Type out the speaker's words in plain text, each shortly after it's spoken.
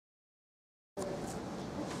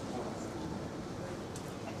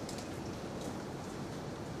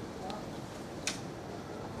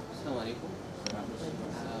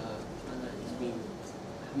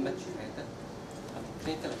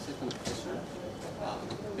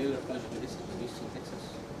Baylor College of Medicine in Houston,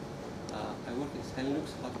 Texas. I work in St.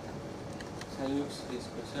 Luke's Hospital. St. Luke's is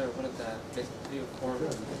considered one of the best 3 or 4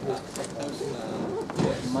 hospitals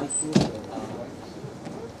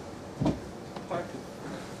part of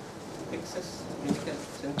Texas Medical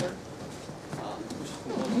Center, which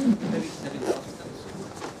involves 37 hospitals,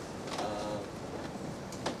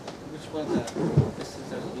 which one of the best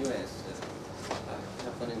centers in the U.S. We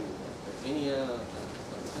have one in Virginia,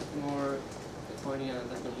 Baltimore, California,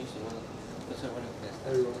 that's one Houston, those are one of the best.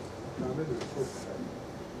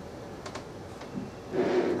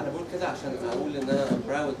 أنا بقول كده عشان أقول إن أنا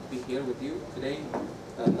proud to be here with you today.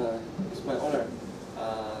 It's my honor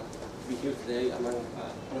to be here today among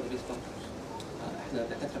one of the best doctors. إحنا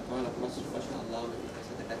دكاترة معانا في مصر ما شاء الله من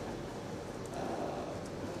أحسن دكاترة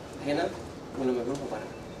هنا ولما بيروحوا برا.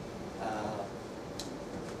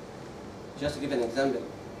 Just to give an example,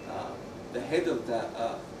 the head of the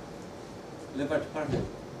liver department,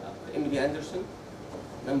 MD Anderson,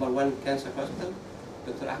 #1 cancer hospital,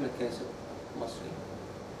 Dr. Ahmed Kasim, Masri.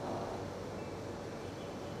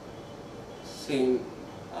 Same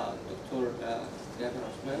Dr. Jabir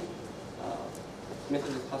Osman,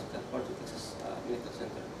 Methodist Hospital, part of Texas Medical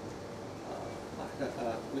Center.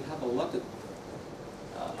 We have a lot of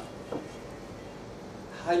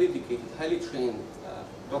highly educated, highly trained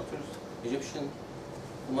doctors, Egyptian,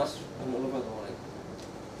 في مصر and all over the world.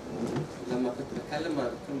 لما كنت بتكلم مع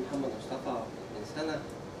دكتور محمد مصطفى من سنة,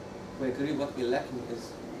 we agree what we're lacking is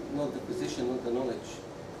not the physician, not the knowledge,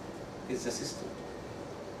 it's the system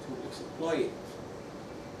to exploit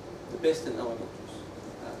the best in our doctors.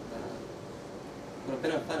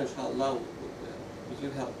 وربنا ينفعنا إن شاء الله with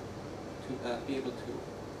your help to be able to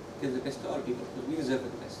give the best to our people because we deserve the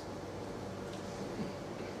best.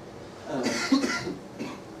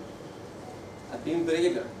 I've been very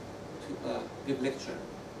eager to give lecture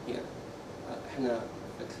here. احنا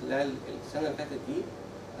خلال السنة اللي فاتت دي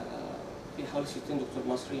في حوالي 60 دكتور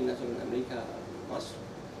مصري نزلوا من أمريكا مصر،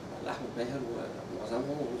 أحمد ماهر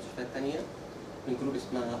ومعظمهم ومستشفيات تانية من جروب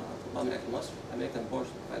اسمها أطباء من أجل مصر American Board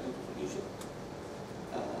of Doctors of Egypt.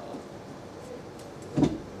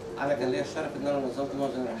 أنا كان ليا الشرف إن أنا نظمت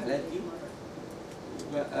معظم الرحلات دي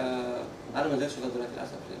وأنا ما قدرتش لغاية دلوقتي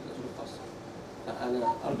للأسف لظروف خاصة.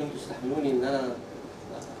 فأنا أرجو إنكم تستحملوني إن أنا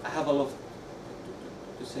I have a lot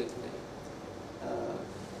to say today.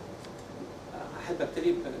 أحب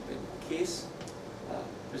أبتدي بكيس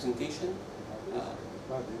presentation.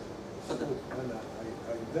 اتفضل. أنا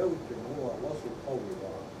هيزود إن هو وصل قوي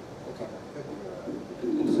بقى. أوكي.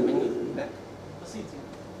 أنتوا سامعيني؟ باك؟ بسيط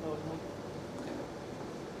يعني.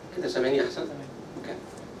 كده سامعيني أحسن؟ أوكي.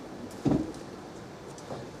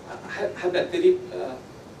 أحب أبتدي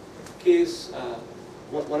case,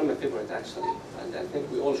 one of my favorites actually, and I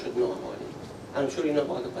think we all should know about it. I'm sure you know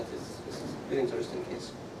about it, but it's a very interesting case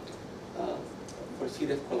for C.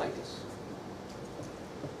 diff colitis.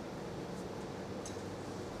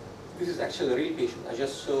 This is actually a real patient. I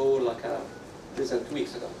just saw like less than 2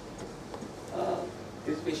 weeks ago.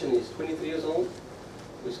 This patient is 23 years old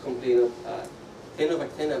with complaint of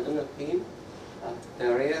 10/10 abdominal pain,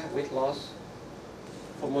 diarrhea, weight loss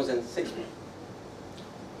for more than 6 months.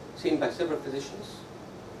 Seen by several physicians,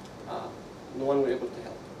 no one were able to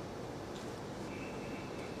help.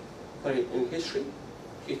 But in history,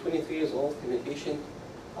 she's 23 years old, female patient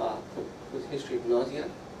with history of nausea,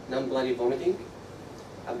 non-bloody vomiting,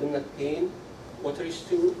 abdominal pain, watery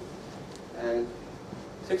stool, and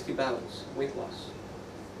 60 pounds weight loss.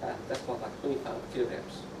 That's about like 25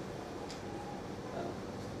 kilograms.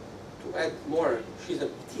 To add more, she's a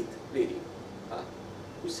petite lady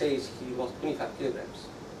who says she lost 25 kilograms.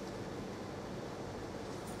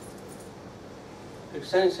 Her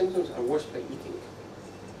signs and symptoms are worse by eating,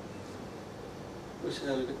 which is a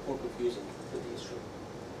little bit more confusing with the history.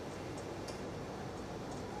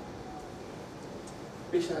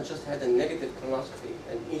 Patient has just had a negative colonoscopy,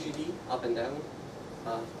 an EGD up and down,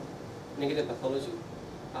 negative pathology,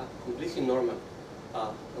 completely normal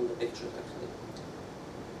on the picture actually.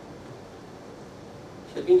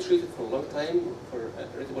 She had been treated for a long time for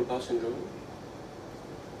irritable bowel syndrome.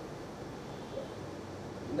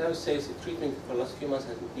 Now says the treatment for the last few months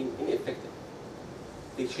has been ineffective.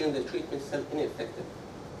 They changed the treatment, still ineffective.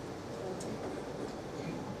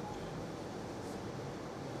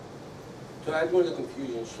 To add more to the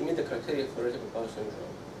confusion, she met the criteria for irritable bowel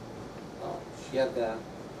syndrome. She had the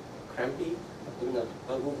crampy abdominal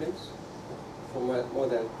bowel movements for more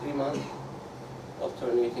than 3 months,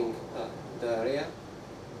 alternating diarrhea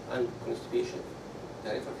and constipation.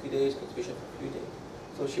 Diarrhea for a few days, constipation for a few days.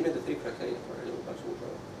 So she met the 3 criteria for irritable bowel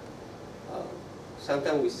syndrome.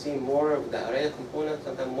 Sometimes we see more of the diarrhea component,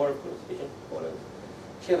 sometimes more of constipation component.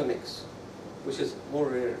 She have a mix, which is more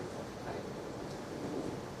rare.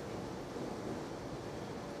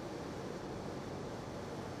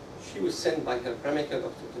 She was sent by her primary care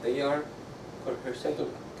doctor to the ER for her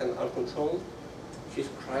symptoms kind of uncontrolled. She's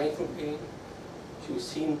crying from pain. She was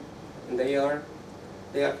seen in the ER.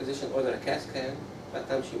 The ER physician ordered a CAT scan. By the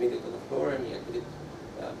time she made it to the floor and he admitted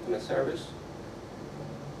to my service.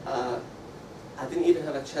 I didn't even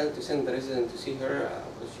have a chance to send the resident to see her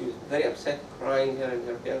because she was very upset, crying here and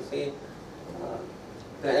her fiancé.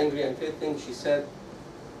 Very angry and everything. She said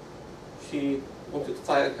she wanted to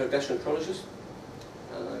fire her gastroenterologist.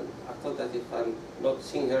 I thought that if I'm not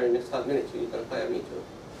seeing her in the next 5 minutes, you're going to fire me too.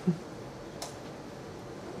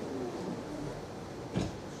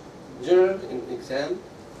 General in exam,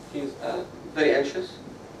 she's very anxious,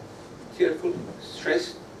 fearful,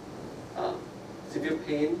 stressed, severe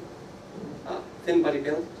pain, thin body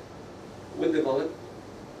build, with the wallet,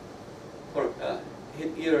 for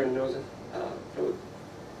head, ear, and nose fluid,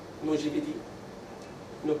 no GVD,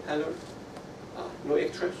 no pallor, no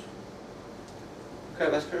icterus,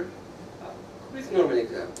 cardiovascular, with normal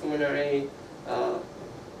exam, pulmonary,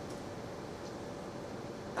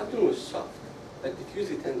 abdomen was soft, but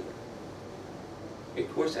diffusely tender.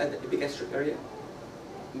 It was at the epigastric area,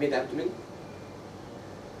 mid-abdomen.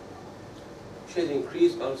 She had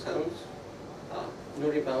increased bowel sounds, no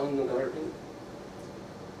rebound, no gargling.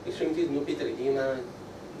 Extremities, no pedal edema,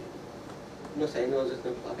 no cyanosis,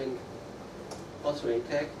 no clubbing, also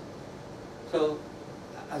intact. So,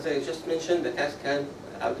 as I just mentioned, the CAT scan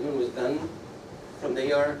abdomen was done from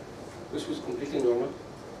the ER, which was completely normal.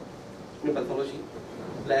 No pathology.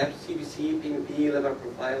 Labs, CBC, PMP, liver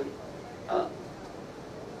profile,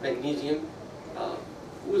 magnesium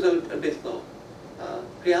was a bit low.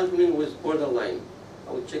 Pre-albumin was borderline.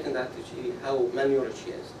 I would check on that to see how malnourished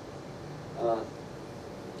she is.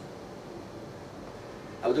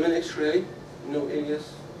 Abdomen X-ray, no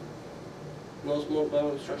alias, no small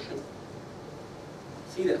bowel obstruction.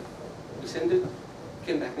 See that? We sent it,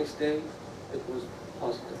 came back next day, it was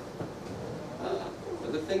positive. The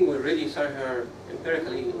good thing, we already started her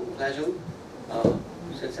empirically in flagyl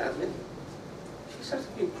since admit. She started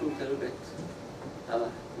to improve a little bit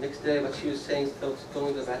next day, but she was saying still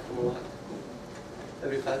going to the bathroom a lot.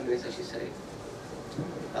 Every 5 minutes, as she said.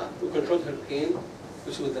 We controlled her pain,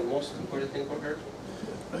 which was the most important thing for her.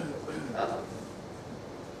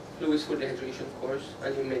 Fluids for dehydration, of course,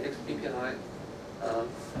 antiemetics, PPI.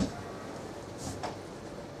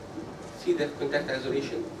 C-def contact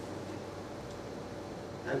isolation.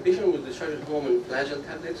 And patient was discharged home on flagyl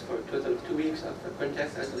tablets for a total of 2 weeks after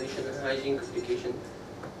contact isolation and hygiene complication.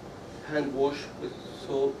 Hand wash with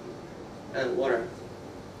soap and water.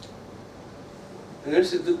 The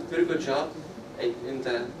nurses did a very good job in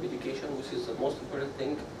the education, which is the most important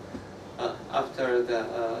thing after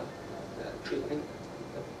the treatment,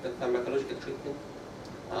 the pharmacological treatment.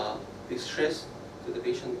 They stressed to the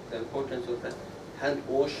patient the importance of the hand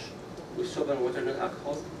wash with soap and water, not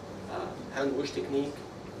alcohol, hand wash technique.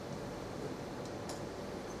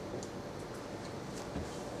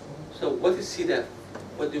 So what is C-def?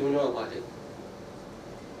 What do we know about it?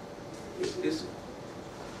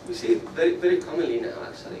 We see it very, very commonly now,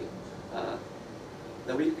 actually.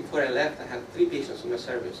 The week before I left, I have 3 patients in my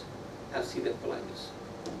service have C-def colitis.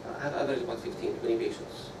 I have average about 15, 20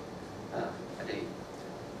 patients a day.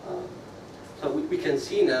 So we can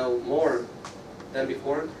see now more than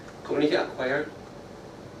before, community acquired,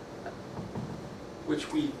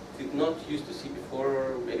 which we did not used to see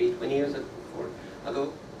before, maybe 20 years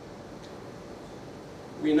ago.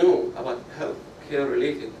 We know about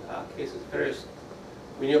healthcare-related cases first.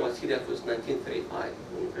 We knew about C-def was 1935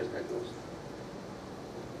 when we first diagnosed.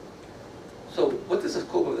 So what is the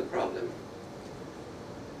scope of the problem?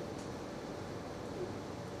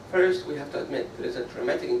 First, we have to admit there is a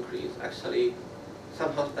dramatic increase. Actually,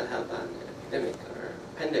 some hospitals have an epidemic or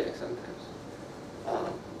pandemic sometimes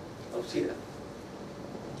of C-def.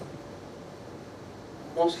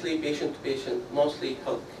 Mostly patient to patient, mostly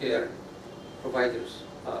healthcare providers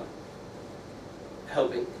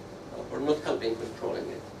helping or not helping, controlling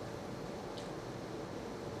it.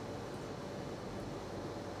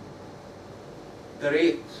 The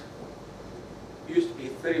rate used to be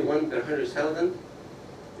 31 per 100,000,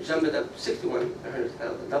 jumped up 61 per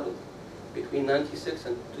 100,000, doubled between 96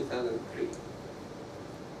 and 2003.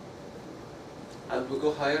 As we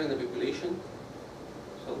go higher in the population,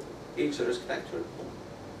 so age risk factor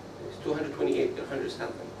is 228 per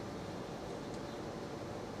 100,000.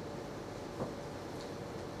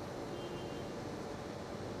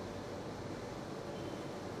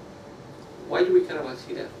 Why do we care about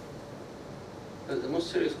C-def? Because the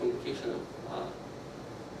most serious complication of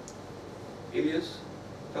ileus,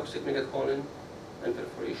 toxic megacolon, and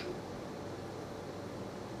perforation.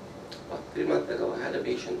 About 3 months ago, I had a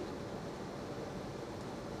patient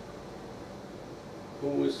who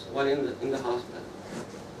was while in the hospital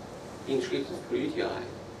being treated for UTI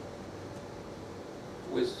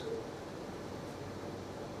with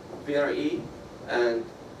VRE and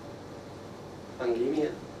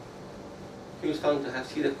fungemia. He was found to have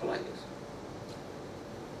C. diff colitis,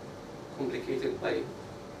 complicated by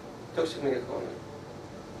toxic megacolon.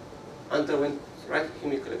 Underwent right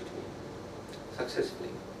hemicolectomy successfully.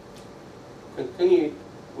 Continued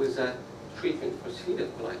with that treatment for C. diff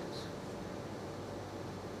colitis.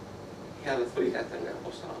 He has a folic acid now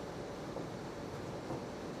post-op.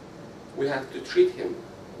 We have to treat him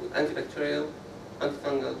with antibacterial,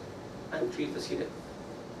 antifungal, and treat the C. diff.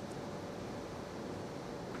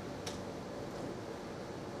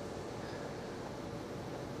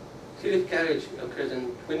 C. diff carriage occurs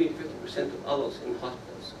in 20–50% of adults in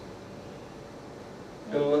hospitals,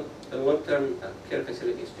 and long-term care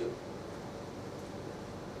facilities too.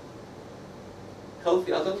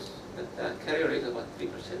 Healthy adults, the carrier rate is about 3%.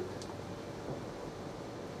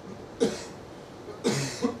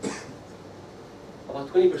 About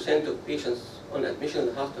 20% of patients on admission in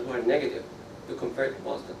the hospital who are negative to convert to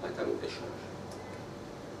positive by time of discharge.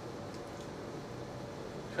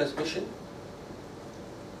 Transmission,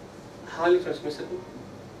 highly transmissible,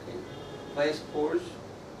 okay, via spores,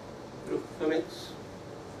 through fluids,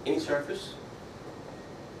 any surface.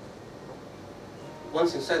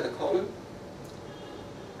 Once inside the colon,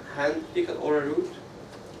 hand, fecal oral route,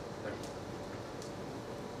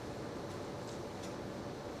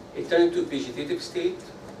 it turns into vegetative state,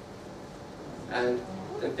 and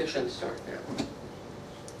the infection starts now.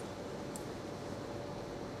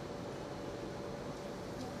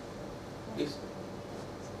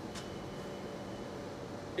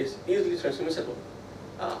 It's easily transmissible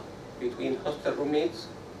between hospital roommates.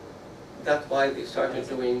 That's why they started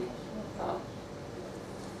doing,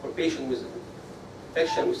 for patients with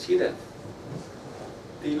infection with C. diff,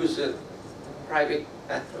 they use a private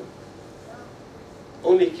bathroom.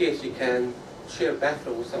 Only case you can share a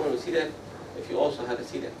bathroom with someone with C. diff if you also have a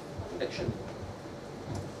C. diff infection.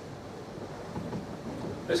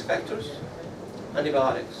 Risk factors,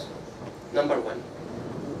 antibiotics, number 1.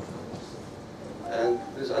 And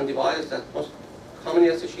there's antibiotics that most commonly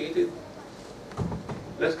associated,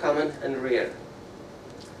 less common, and rare.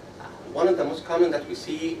 One of the most common that we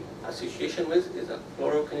see association with is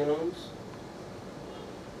fluoroquinolones,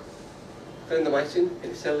 clindamycin,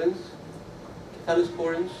 penicillins,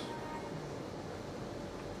 cephalosporins,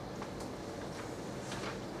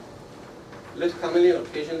 less commonly or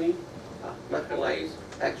occasionally, macrolides,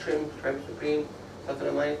 Bactrim, trimethoprim,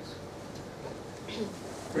 sulfonamides.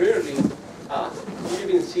 Rarely, you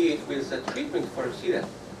even see it with the treatment for C. diff.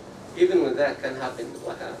 Even with that can happen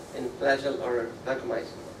in flagyl or vancomycin.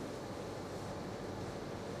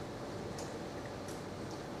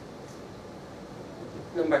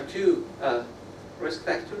 Number 2 risk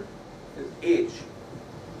factor is age.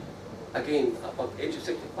 Again, above age of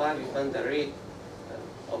 65, we found the rate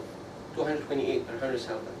of 228 per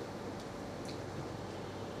 100,000.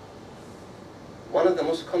 One of the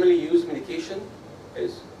most commonly used medication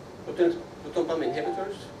is proton pump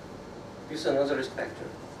inhibitors. This is another risk factor.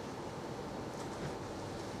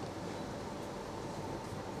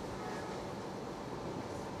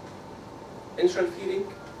 Enteral feeding,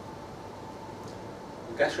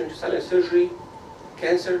 gastrointestinal surgery,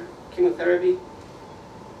 cancer, chemotherapy.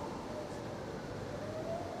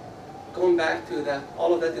 Going back to that,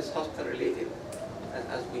 all of that is hospital related,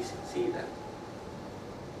 as we see that.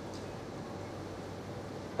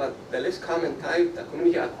 But the less common type, the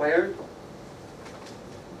community acquired,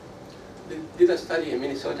 they did a study in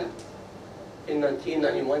Minnesota in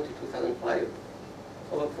 1991 to 2005.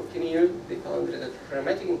 Over 14 years, they found there is a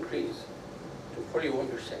dramatic increase to 41%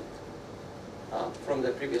 from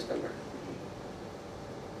the previous number.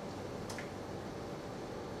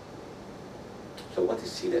 So what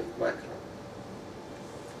is C. diff macro?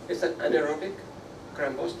 It's an anaerobic,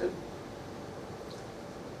 gram-positive,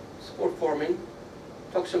 spore-forming,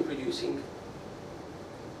 toxin-producing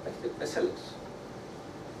bacillus.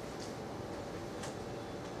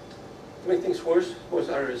 To make things worse, spores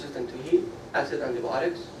are resistant to heat, acid,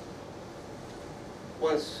 antibiotics.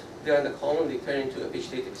 Once they're in the colon, they turn into a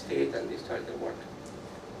vegetative state and they start their work.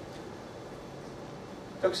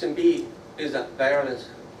 Toxin B is a virulence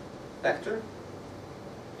factor.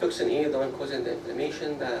 Toxin A is the one causing the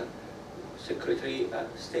inflammation, the secretory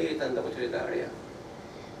state, and the watery diarrhea.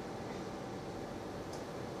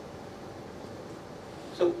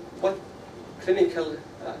 So what clinical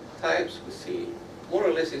types, we see more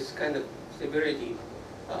or less it's kind of severity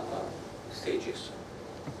stages.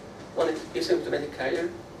 One is asymptomatic carrier,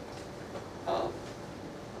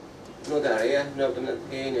 no diarrhea, no abdominal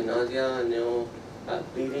pain, no nausea, no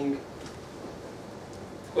bleeding.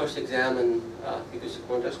 Of course, examine fecal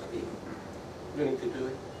endoscopy. You need to do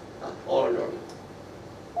it. All are normal.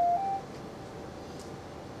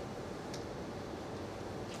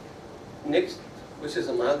 Next, which is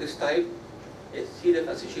the mildest type, is C. diff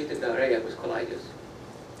associated diarrhea with colitis.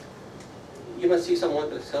 You must see some white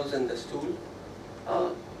blood cells in the stool,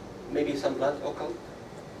 maybe some blood occult,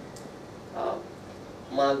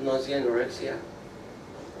 mild nausea and anorexia,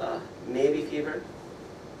 maybe fever,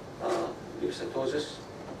 leukocytosis.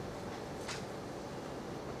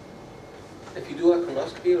 If you do a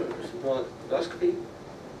colonoscopy or endoscopy,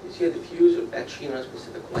 you see a diffuse or patchy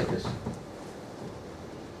non-specific colitis.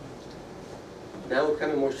 Now we're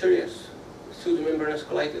becoming more serious, pseudomembranous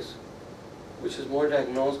colitis, which is more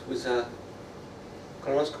diagnosed with a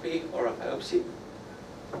colonoscopy or a biopsy.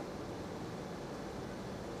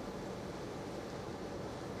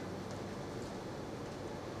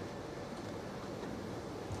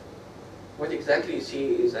 What exactly you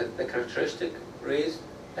see is that the characteristic raised,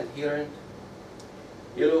 adherent,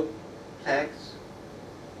 yellow plaques,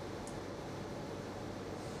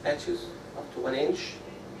 patches up to 1 inch.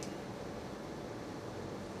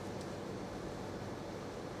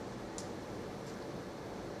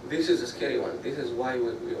 This is a scary one. This is why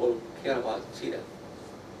we all care about C. diff.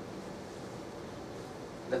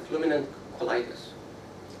 The fulminant colitis.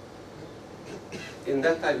 In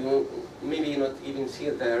that type, you maybe not even see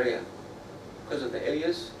the diarrhea because of the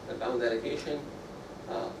ileus, the bowel dilatation,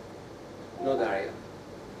 no diarrhea.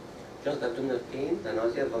 Just the abdominal pain, the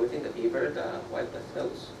nausea, vomiting, the fever, the white blood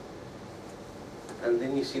cells. And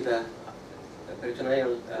then you see the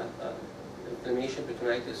peritoneal inflammation,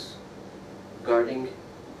 peritonitis, guarding.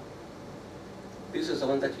 This is the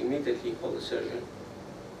one that you immediately call the surgeon.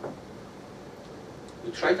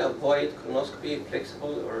 We try to avoid colonoscopy,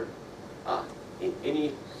 flexible, or in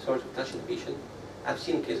any sort of touching the patient. I've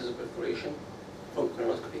seen cases of perforation from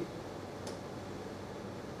colonoscopy.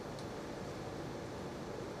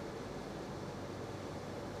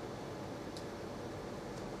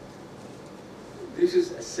 This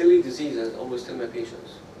is a silly disease, as I always tell my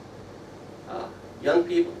patients. Young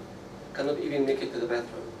people cannot even make it to the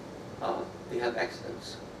bathroom. They have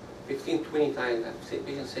accidents. 15, 20 times, I've seen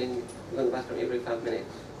patients saying, you go to the bathroom every 5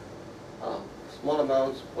 minutes. Small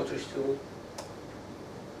amounts, water stool.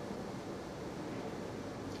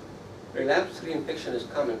 Relapse reinfection is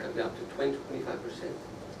common, can be up to 20 to 25%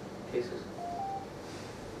 cases.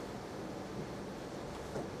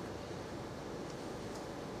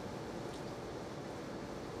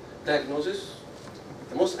 Diagnosis,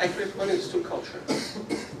 the most accurate one is stool culture,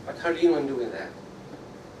 but hardly anyone doing that.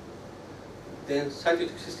 Then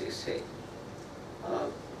cytotoxicity assay.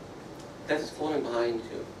 That is falling behind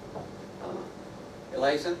too.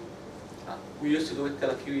 ELISA, we used to do it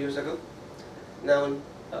till a few years ago. Now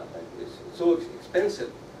it's so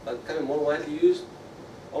expensive, but becoming more widely used,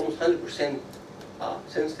 almost 100%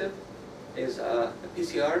 sensitive, is the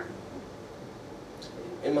PCR.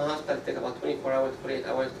 In my hospital, it takes about 24 hours, 48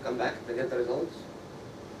 hours to come back to get the results,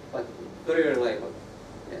 but very reliable,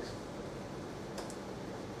 yes.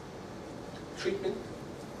 Treatment,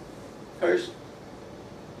 first,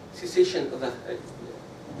 cessation of the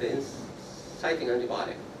inciting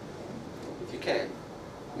antibiotic, if you can.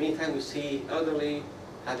 Many times we see elderly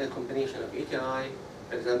have a combination of UTI,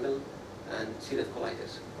 for example, and C. diff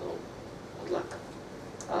colitis. So, good luck.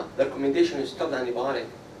 The recommendation is stop the antibiotic,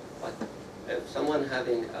 but if someone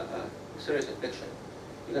having a serious infection,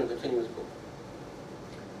 you can continue with both.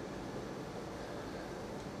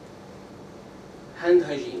 Hand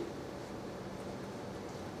hygiene.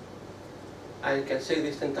 I can say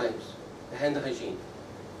this 10 times. The hand hygiene,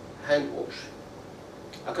 hand wash.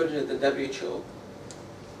 According to the WHO,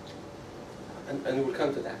 and we'll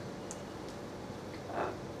come to that.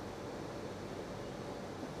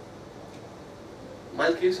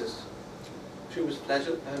 Mild cases, tubes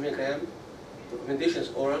flagyl, 5 milligram. Recommendation is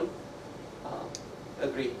oral,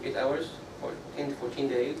 every 8 hours for 10 to 14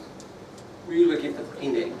 days. We usually give them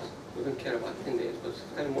 14 days. We don't care about 10 days, but it's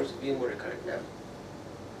kind of more severe, more recurrent now.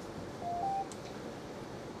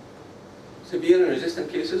 Severe and resistant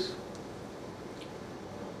cases.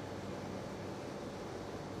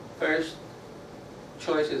 First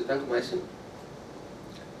choice is vancomycin.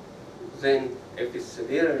 Then, if it's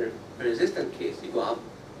severe and resistant case, you go up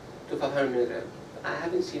to 500 milligrams. I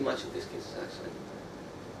haven't seen much of these cases actually.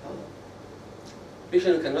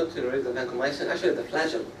 Patient who cannot tolerate the vancomycin, actually the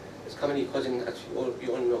flagyl It's commonly causing, as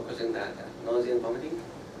you all know, causing that nausea and vomiting.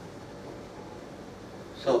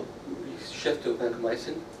 So we shift to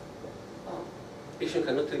vancomycin. Patient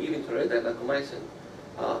cannot even tolerate that vancomycin.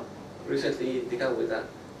 Recently, they come with that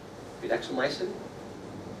fidaxomicin.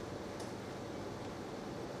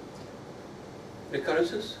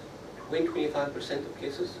 Recurrences, 25% of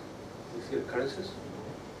cases, we see recurrences.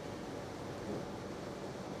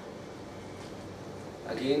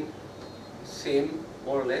 Again, same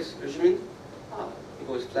more or less regimen. You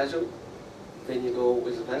go with flagyl, then you go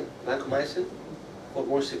with vancomycin for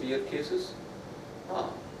more severe cases.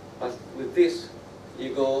 But with this,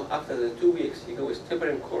 you go after the 2 weeks, you go with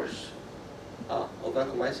tapering course of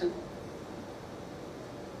vancomycin.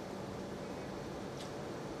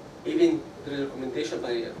 Even there is a recommendation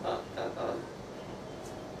by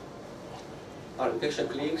our infection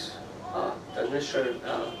colleagues to administer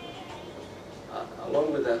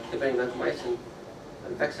along with the tapering vancomycin,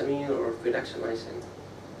 rifaximin or fidaxomicin.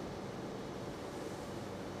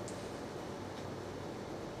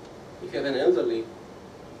 If you have an elderly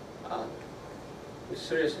with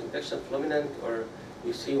serious infection fulminant, or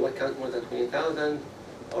you see what count more than 20,000,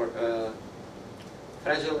 or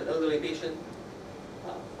fragile elderly patient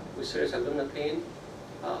with serious abdominal pain,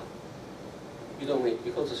 you don't wait.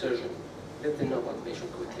 You call the surgeon. Let them know about the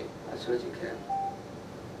patient quickly, as soon as you can.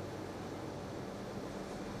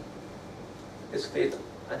 It's fatal,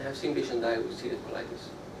 and I've seen patients die with C. diff colitis.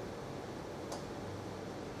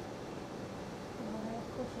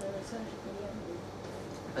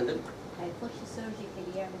 And then هيخش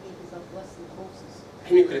سيرجيكال يعمل ايه بالظبط؟ وصل البوسس.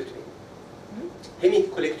 hemicolectomy.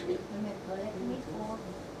 Hemicolectomy. هيماتوكتومي فور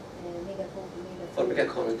megacolon. For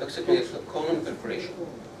megacolon, toxic colon perforation.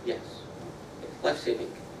 Yes. Life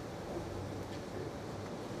saving.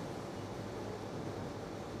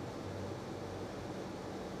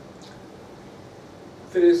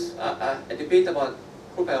 There is a debate about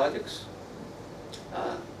probiotics.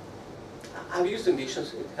 I've used in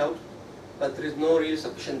patients, it helps, but there is no real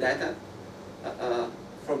sufficient data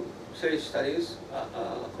from serious studies,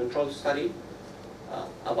 controlled study,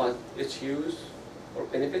 about its use or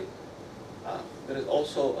benefit. There is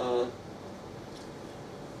also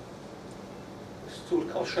stool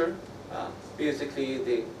culture, basically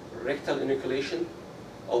the rectal inoculation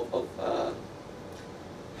of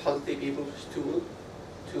healthy people's stool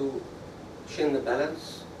to change the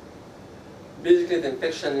balance. Basically, the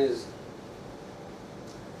infection is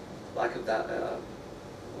like if the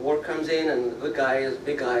war comes in and the guys,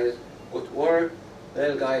 big guys, go to war, the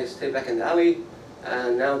little guys stay back in the alley,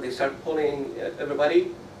 and now they start pulling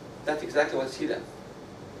everybody. That's exactly what C. diff.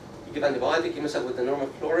 You give antibiotic, you mess up with the normal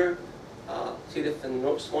flora, C. diff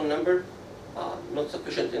in small number, not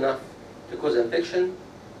sufficient enough to cause infection.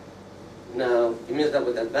 Now, you mess up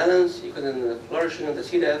with that balance, you cause the flourishing of the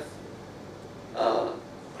C. diff,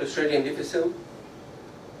 Clostridium difficile,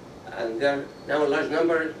 and they're now a large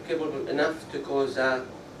number capable enough to cause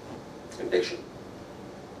infection.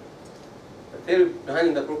 The theory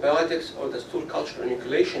behind the probiotics or the stool culture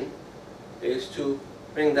inoculation is to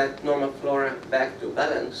bring that normal flora back to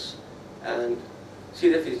balance, and C.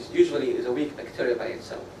 diff usually is a weak bacteria by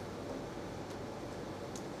itself.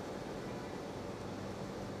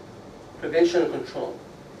 Prevention and control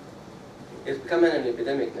is becoming an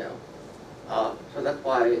epidemic now. So that's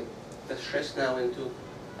why the stress now into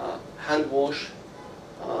hand wash,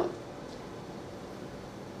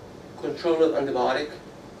 control of antibiotic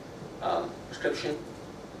prescription,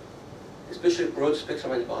 especially broad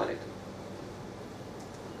spectrum antibiotic.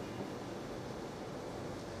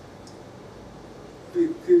 We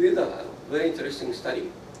did a very interesting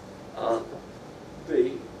study.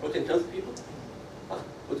 They brought in healthy people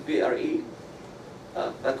with VRE,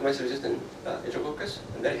 vancomycin-resistant Enterococcus,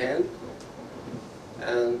 in their hand,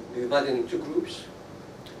 and they divided in two groups.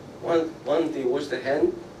 One they washed their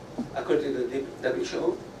hand according to the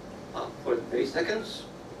WHO for 30 seconds,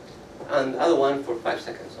 and the other one for 5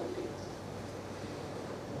 seconds only.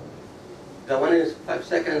 The one is 5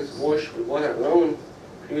 seconds washed with water alone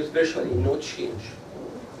produced virtually no change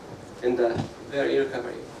in the VRE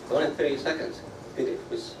recovery. The one in 30 seconds did it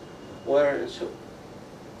with water and soap.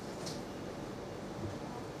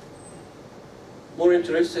 More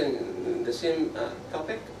interesting in the same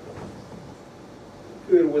topic,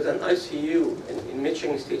 there was an ICU in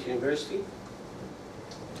Michigan State University.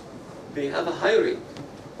 They have a high rate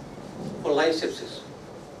for line sepsis.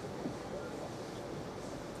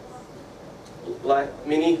 Like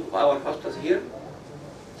many of our hospitals here,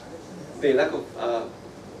 the lack of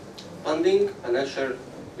funding, financial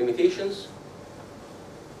limitations,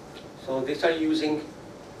 so they started using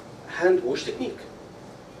hand wash technique.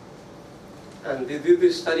 and they did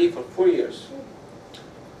this study for 4 years.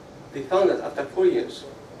 They found that after 4 years,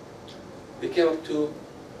 they came up to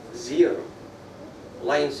 0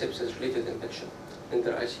 line sepsis-related infection in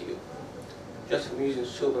their ICU, just from using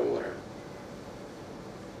soap and water.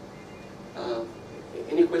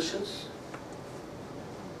 Any questions?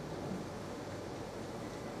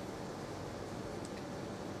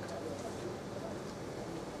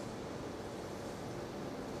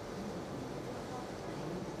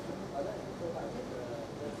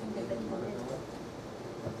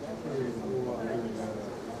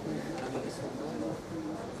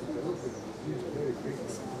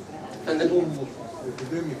 And then almost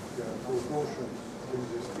epidemic proportions in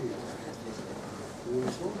the state. We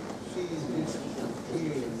don't see this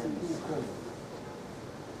being too common.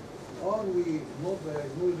 Are we not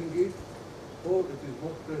diagnosing it, or it is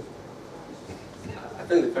not present? I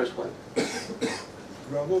think the first one.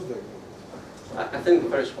 We are not diagnosing. I think the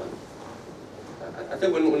first one. I think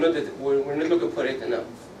we're not looking for it enough.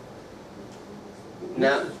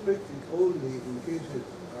 Now, We suspect it only in cases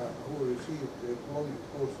who receive chronic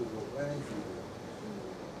courses of antivirals.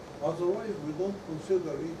 Otherwise, we don't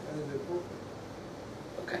consider it as a problem.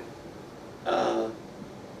 okay.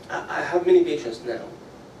 I have many patients now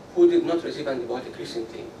who did not receive antibiotic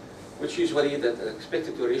recently, which usually the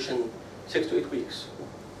expected duration 6 to 8 weeks.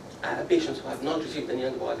 I have patients who have not received any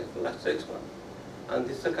antibiotic for the last 6 months, and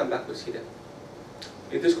they still come back with C. diff.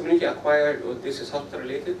 Is this community acquired or this is hospital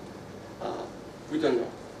related? We don't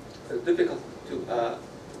know. It's difficult to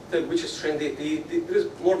tell which strain. There is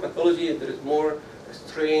more pathology, there is more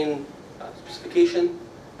strain specification.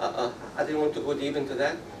 I didn't want to go deep into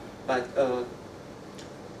that, but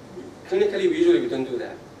clinically, we don't do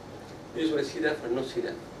that. We usually see that or not see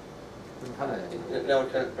that in our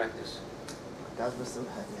clinical practice. كنت عايز بس اقول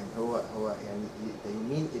حاجه، يعني هو يعني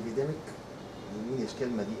يمين epidemic، يمين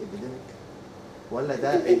الكلمه دي epidemic ولا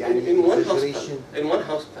ده يعني in one exaggeration؟ hospital. In one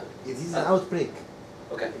hospital. It is an outbreak.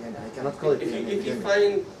 Okay. يعني I cannot call it an If you epidemic.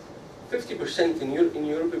 find 50% in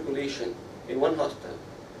your population in one hospital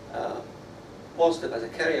positive as a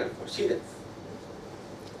carrier for C. diff,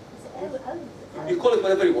 you call it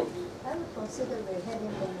whatever you want. I would consider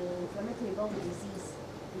having an inflammatory bowel disease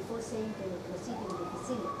before saying can proceed in the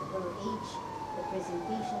facility. The age, the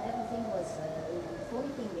presentation, everything was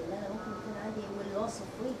pointing in that ممكن يكون عندي loss of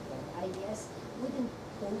weight. IBS wouldn't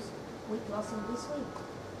cause weight loss in this way.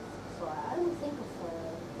 So I would think of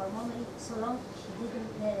pulmonary, so long she didn't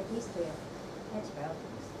have a history of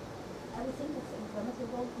antibiotics. I would think of inflammatory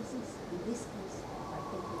bowel disease in this case. I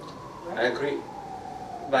think, right? I agree.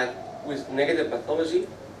 But with negative pathology,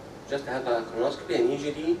 just have a colonoscopy and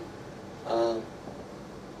EGD.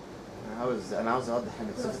 انا عاوز اوضح حاجه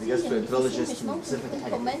بصفه جاستروانترولوجيست بصفه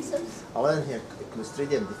حاجه. اولا هي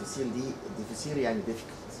الكلوستريديوم ديفيسيل دي ديفيسيل يعني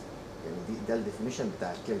ديفيكلت، يعني ده الديفينيشن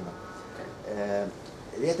بتاع الكلمه.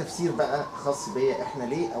 ليها تفسير بقى خاص بيا. احنا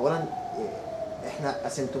ليه؟ اولا احنا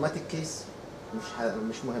اسيمتوماتيك كيس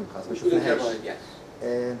مش مهم خالص، ما شفناهاش.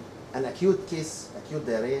 an acute case, acute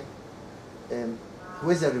diarrhea,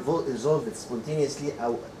 whether resolved spontaneously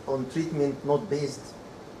او on treatment not based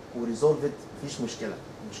وريزولفد مفيش مشكله.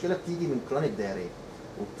 المشكله بتيجي من كرونيك دايريه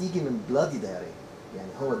وبتيجي من بلادي دايريه. يعني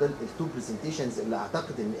هو ده التو برزنتيشنز اللي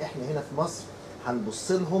اعتقد ان احنا هنا في مصر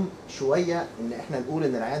هنبص لهم شويه، ان احنا نقول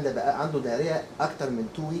ان العيان ده بقى عنده دايريه اكتر من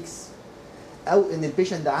 2 ويكس، او ان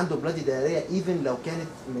البيشنت ده عنده بلادي دايريه ايفن لو كانت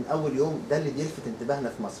من اول يوم. ده اللي بيلفت انتباهنا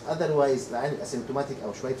في مصر. اذروايز العيان الاسيمتوماتيك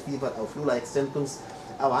او شويه فيفر او فلو لايك سيمبتومز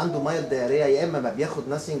او عنده مايلد دايريه، يا اما ما بياخد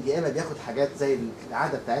ناسنج يا اما بياخد حاجات زي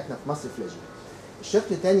العاده بتاعتنا في مصر فلاجيل.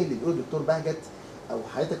 الشق الثاني اللي بيقول الدكتور بهجت او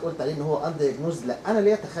حضرتك قلت عليه ان هو اندايجنوز، لا انا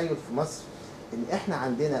ليا تخيل في مصر ان احنا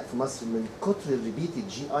عندنا في مصر من كتر الريبيتد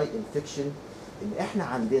جي اي انفكشن ان احنا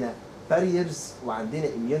عندنا باريرز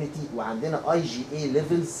وعندنا اميونيتي وعندنا اي جي اي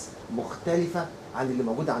ليفلز مختلفه عن اللي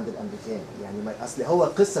موجوده عند الامريكان. يعني اصل هو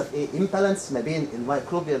القصه في ايه؟ امبالانس ما بين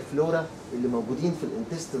الميكروبيال فلورا اللي موجودين في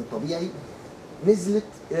الانتستين طبيعي نزلت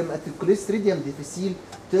لما الكوليستريديوم ديفيسيل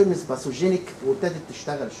تيرنز باثوجينيك وابتدت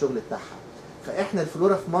تشتغل الشغل بتاعها. فاحنا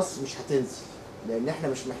الفلورا في مصر مش هتنزل لان احنا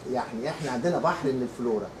مش يعني احنا عندنا بحر من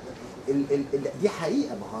الفلورا. دي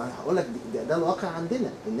حقيقه. ما هو انا هقول لك ده الواقع عندنا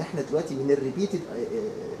ان احنا دلوقتي من الريبيتد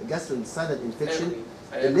جاستروانتستاينال انفكشن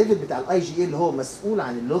الليفل بتاع الاي جي اي اللي هو مسؤول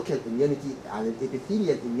عن اللوكال اميونيتي عن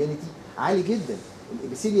الابيثيليال اميونيتي عالي جدا.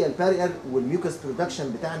 الابيثيليال بارير والميوكس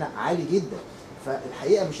برودكشن بتاعنا عالي جدا.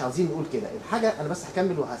 فالحقيقه مش عاوزين نقول كده. الحاجه انا بس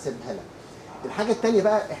هكمل وهسيبها لك. الحاجه الثانيه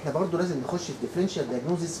بقى احنا برضو لازم نخش في ديفرنشال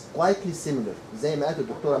دايجنوزيس كوايتلي سيميلر زي ما قالت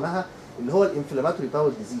الدكتوره مها اللي هو الانفلاماتوري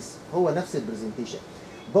باول ديزيز. هو نفس البرزنتيشن.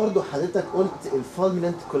 برضو حضرتك قلت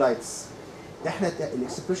الفولميننت كولايتس. احنا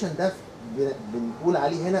الاكسبريشن ده بنقول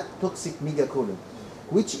عليه هنا toxic megacolon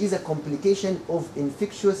which is a complication of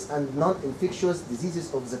infectious and non-infectious diseases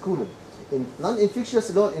of the colon. non-infectious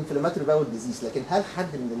اللي هو الانفلاماتوري باول ديزيز، لكن هل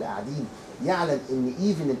حد من اللي قاعدين يعلم ان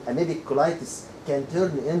even الاميبيك كولايتس can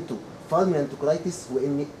turn into fulminant colitis،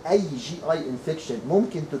 وان اي جي اي انفكشن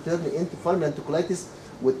ممكن to turn into fulminant colitis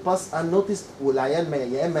وتباس unnoticed، والعيان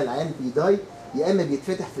يا اما العيان بيداي يا اما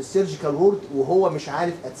بيتفتح في السيرجيكال وورد وهو مش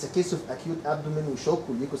عارف اتسكيسو في اكيوت ابدومين وشوك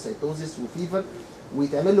وليكوسايتوزيس وفيفر،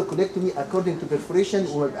 ويتعمل له كوليكتومي according to perforation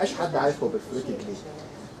وما يبقاش حد عارف هو perforated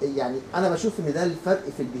ليه. يعني انا بشوف ان ده الفرق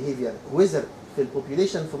في البيهيفير ويزر في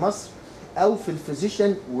البوبيوليشن في مصر او في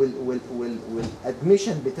الفيزيشن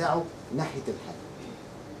والادميشن بتاعه ناحيه الحاله.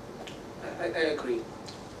 I agree.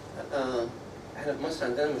 احنا في مصر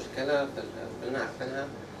عندنا مشكلة كلنا عارفينها،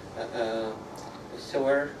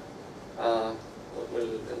 السور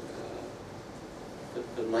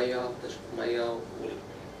والمية، تشرب المية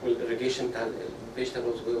والإريجيشن بتاع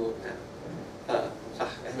الفيجيتابلز وبتاع.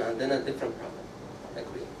 فصح احنا عندنا different problem. I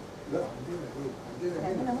agree. لا عندنا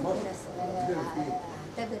يعني هنا انا في ممكن مصر.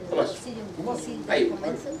 اعتبر في مصر. السيريوم ديفيسيل ده أيوة.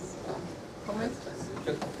 كومنسلز.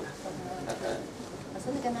 بس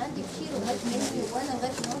انا كان عندي كتير وهات مني وانا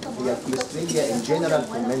لغايه النهارده هي الكوليستريديا ان جنرال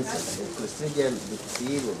كومنسل، الكوليستريديا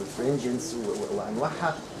بتسيل وبالفرنجنس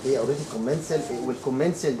وانواعها هي اوريدي كومنسل،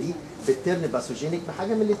 والكومنسل دي بترن باسوجينيك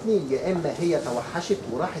بحاجه من الاثنين، يا اما هي توحشت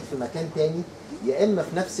وراحت في مكان تاني يا اما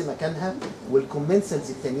في نفس مكانها والكومنسلز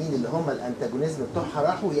التانيين اللي هم الانتاجونيزم بتوعها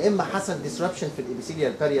راحوا، يا اما حصل ديسربشن في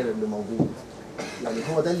الابيثيليال بارير اللي موجود. يعني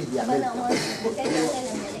هو ده اللي بيعمله. انا لما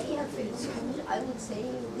الاقيها في السكول I would say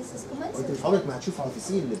this is وانت commensal. مش عمرك ما هتشوف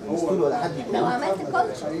ابيثيل بالستول ولا حد لو عملت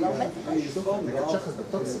كلتشر انك هتشخص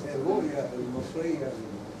بالتوكسين. الرؤية المصرية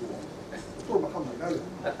للموضوع دكتور محمد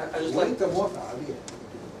قال وانت موافق عليها.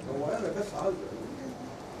 هو انا بس عايز اقول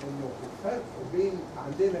انه الفرق بين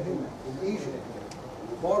عندنا هنا في ايجيبت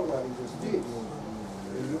وبره الستيت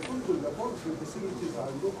اللي كنتوا اللابورتري فاسيلتيز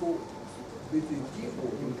عندكم بتديكوا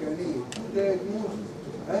امكانيه تو دايجنوز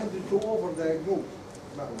اند تو اوفر دايجنوز.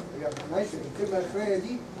 يعني ماشي الكلمه الاخرانيه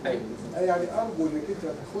دي يعني ارجو انك انت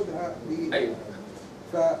تاخدها ب ايوه.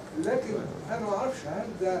 فلكن انا ما اعرفش هل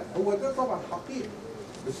ده هو ده طبعا حقيقي،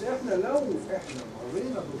 بس احنا لو احنا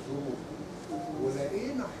مرينا بالظروف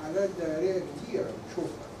ولقينا حالات دائريه كتيره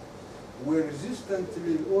بنشوفها وريزيستنت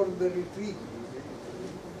للاوردري تريتمنت،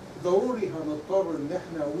 ضروري هنضطر ان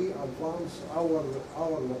احنا وي ادفانس اور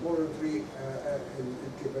لابوراتوري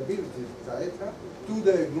الكابابيلتيز بتاعتها تو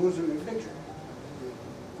دايجنوز الانفكشن،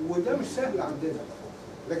 وده مش سهل عندنا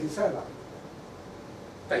لكن سهل عندنا.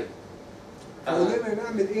 طيب فقلنا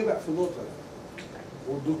نعمل ايه بقى في النقطه دي؟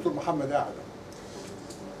 والدكتور محمد قاعد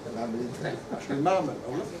نعمل ايه؟ عشان المعمل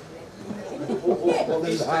او هو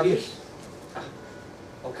في تاريخ صح،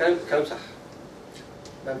 هو كلام صح.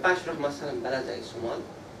 ما ينفعش نروح مثلا بلد زي الصومال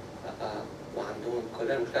وعندهم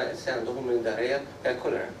كوليرا، المشكله الاساسيه عندهم من الدهريه هي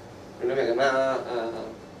كوليرا. نقول لهم يا جماعه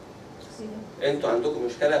انتوا عندكم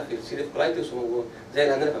مشكله في السيليف كولايتس زي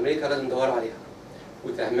اللي عندنا في امريكا، لازم تدوروا عليها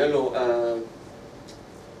وتعملوا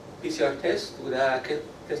PCR تيست، وده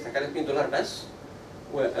تيست هيكلف $100 بس،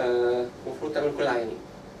 ومفروض تعمل كل العيانين.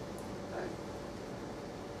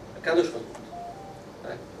 الكلام ده مش مظبوط،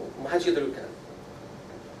 ومحدش يقدر يقول الكلام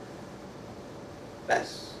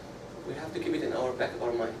بس we have to keep it in our back of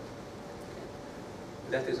our mind. Okay.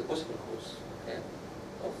 That is a possible cause, okay,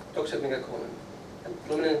 of toxic megacolon and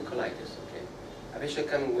fulminant colitis. Okay, a patient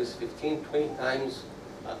coming with 15-20 times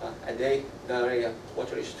a day diarrhea,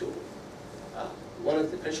 watery stool. One of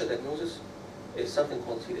the differential diagnoses is something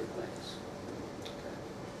called C. diff colitis. Okay.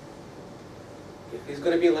 If it's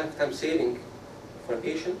going to be a lifetime saving for a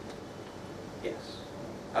patient, yes,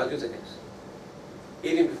 I'll do the test.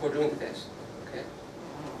 Even before doing the test, okay,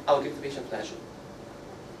 I'll give the patient flagyl.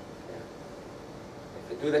 Okay. If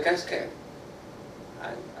I do the CAT scan,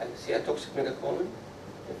 I see a toxic megacolon,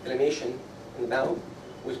 inflammation in the bowel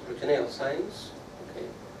with peritoneal signs, okay,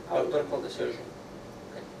 I will call the surgeon,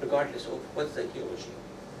 okay, regardless of what's the etiology.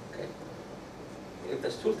 Okay. If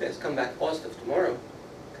the stool test come back positive tomorrow,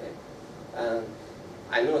 okay,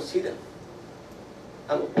 I know C. diff,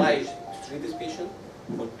 I'm obliged to treat this patient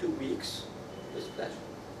for 2 weeks with flagyl.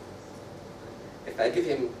 If I give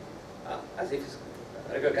him as if it's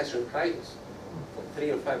regular gastroenteritis for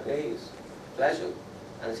 3 or 5 days, flagyl,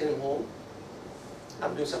 and I send him home,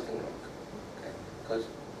 I'm doing something wrong. Okay? Because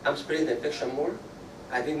I'm spreading the infection more.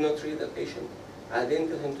 I did not treat the patient. I didn't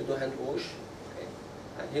tell him to do hand wash. Okay?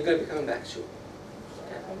 And he's going to be coming back soon.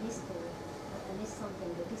 At least something.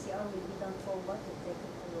 The PCR will be done for what? To take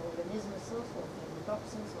the organism source or the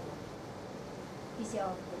toxins or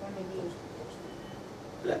PCR. بنعمل ايه؟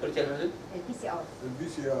 لا قلت يا فندم؟ البي سي ار البي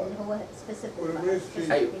سي اللي ار هو سبيسيفيك والبريس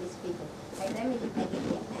فيد. أيوه. هيتعمل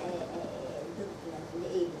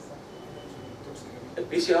لايه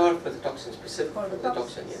بالظبط؟ PCR for the toxin, specific For for the the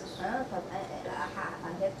toxin, toxins. yes. طب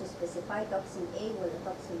I have to specify toxin A ولا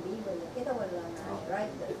toxin B ولا كده ولا أنا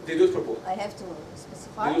right? They do it for both. I have to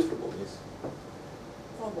specify They do it for both. Yes.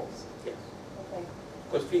 for both. Yes. Okay.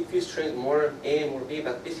 Because few strains more A, more B,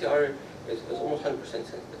 but PCR is almost 100%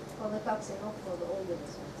 sensitive. For the toxin, not for the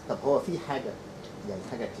organisms. طب هو في حاجه يعني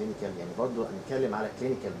حاجه كلينيكال يعني برضو هنتكلم على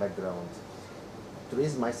كلينيكال باك جراوند. To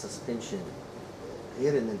raise my suspension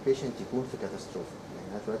غير ان البيشنت يكون في كاتاستروفي. يعني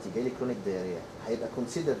انا دلوقتي جاي لي كرونيك دايريا هيبقى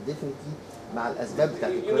كونسيدر ديفنتلي مع الاسباب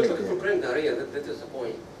بتاعت You're not الكرونيك looking for دايريا. chronic diarrhea, that is the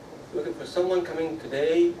point. You're looking for someone coming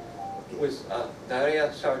today with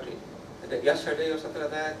diarrhea started yesterday or something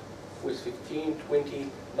like that, with 15,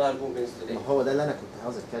 20 bowel movements today. ما هو ده اللي انا كنت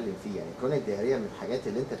عاوز اتكلم فيه. يعني كرونيك دايريا من الحاجات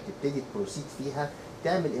اللي انت بتبتدي تبروسيد فيها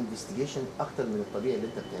تعمل انفستيجيشن اكتر من الطبيعي اللي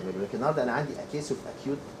انت بتعمله. لكن النهارده انا عندي كيس اوف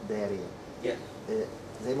اكيوت دايريا Yes.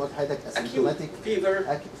 زي ما قلت لحضرتك Acute اسيمتوماتيك fever,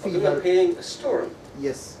 fever. abdominal pain, a storm.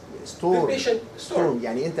 يس This ستورم patient, storm. ستورم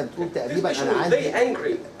يعني انت بتقول This تقريبا patient انا was very عندي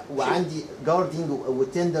angry. وعندي جاردنج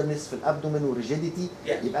وتندرنس في الابدومين وريجيديتي. Yes.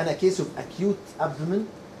 يبقى انا كيس اوف اكيوت ابدومين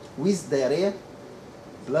ويز دايريا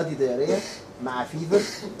بلادي دايريا مع فيفر.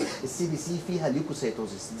 السي بي سي فيها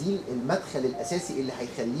ليوكوسيتوزيس. دي المدخل الاساسي اللي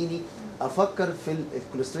هيخليني افكر في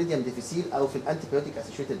الكوليستريديوم ديفيسيل او في الانتي بايوتيك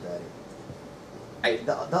اسوشيتد دايريا. أيوة.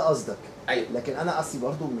 ده قصدك. أيوة. لكن انا اصلي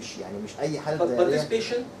برضو مش يعني مش اي حاله But this دايريا.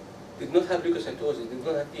 patient did not have leukocytosis, did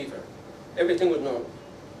not have fever. Everything was normal.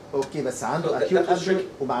 اوكي بس So عنده that اكيوت was ابدومين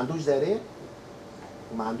tricky. وما عندوش دايريا.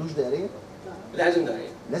 وما عندوش دايريا. لازم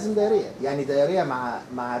diarrhea. لازم دايريا. يعني دايريا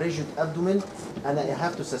مع ريجيد ابدومين انا I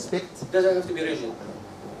have to suspect. Doesn't have to be rigid.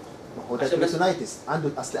 ما هو ده عشان بس- بريتونايتس عنده.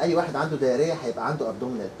 اصل اي واحد عنده دايريا هيبقى عنده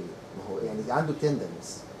ابدومينال بين. ما هو يعني عنده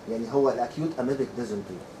تندرنس. يعني هو الاكيوت اميبيك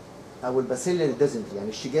ديزنتري او الباسيلر ديزنتري. يعني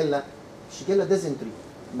الشيجيلا ديزنتري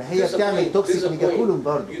ما هي This is a بتعمل point. This توكسيك is a ميجاكولوم point.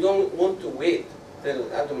 برضه. You don't want to wait till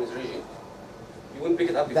the abdomen is rigid. You won't pick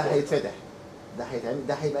it up ده before. هيتفتح. ده هيتعمل.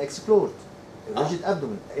 ده هيبقى اكسبلورد. الريجيد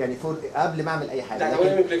ابدومين يعني فور قبل ما اعمل اي حاجه. ده أول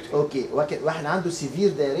ما يملكته. اوكي واحد عنده سيفير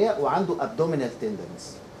دايريا وعنده ابدومينال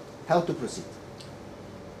تندرنس. هاو تو بروسيد.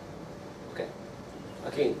 Okay.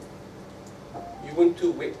 Again, you want to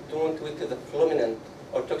wait. Don't want to wait till the fulminant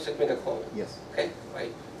or toxic megacolon. يس. Okay,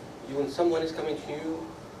 right? You when someone is coming to you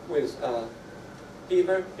with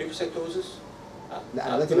fever, leukocytosis. لا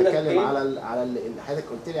انا دلوقتي abdominal بتكلم pain. على اللي حضرتك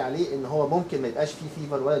قلت لي عليه ان هو ممكن ما يبقاش فيه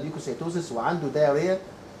فيفر ولا ليوكوسيتوزيس وعنده دايريا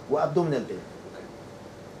وابدومينال بين.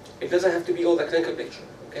 It doesn't have to be all the clinical picture,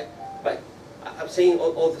 okay? But I'm saying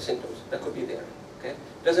all the symptoms that could be there, okay?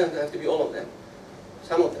 Doesn't have to be all of them,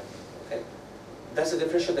 some of them, okay? That's a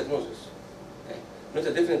differential diagnosis, okay? Not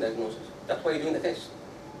a different diagnosis. That's why you're doing the test,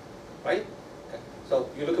 right? Okay. So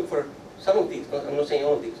you're looking for some of these. I'm not saying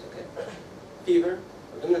all of these, okay? Fever,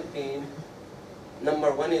 abdominal pain. Number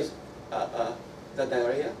one is the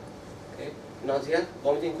diarrhea, okay? Nausea,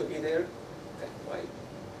 vomiting could be there, okay? Right?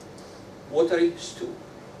 Watery stool.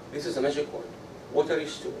 This is a magic word. Watery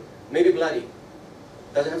stool. Maybe bloody.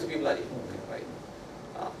 Doesn't have to be bloody. Okay, right.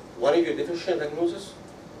 One of your differential diagnosis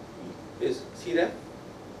is CDAP.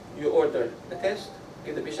 You order the test,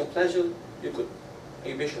 give the patient flagyl, you could.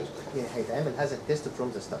 Your patient is good. يعني هيتعمل هذا التيست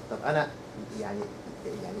فروم ذا ستارت. طب انا يعني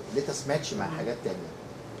ليت اس ماتش مع حاجات تانية.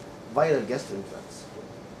 فيرال جاسترونترايتس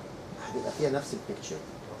هتبقى فيها نفس البيكتشر.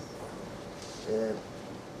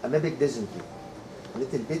 اميبيك ديزنتري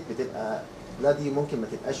ليتل بيت بتبقى بلادي ممكن ما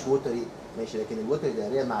تبقاش ووتري ماشي. لكن الووتري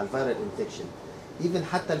دايريا مع الفيرال انفكشن. ايفن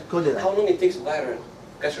حتى الكوليرا. How long it takes viral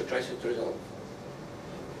gastroenteritis to resolve?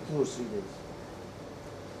 2 or 3 days.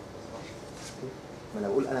 ما انا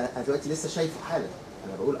بقول انا دلوقتي لسه شايفه حالا.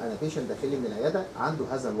 انا بقول انا بيشنت داخل لي من العياده عنده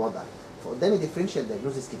هذا الوضع. فقدامي ديفرنشال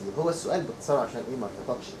دايجنوزيس كتير. هو السؤال باختصار عشان ايه ما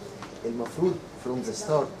ارتبطش. المفروض from the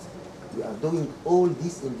start we are doing all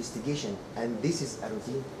this investigation and this is a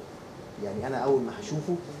routine. يعني انا اول ما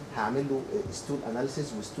هشوفه هعمل له ستول اناليسيس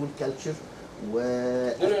وستول كلتشر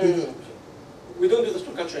وابتدي. We don't do the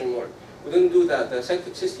stool culture anymore. We don't do the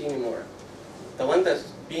cyclic cyst anymore. The one that's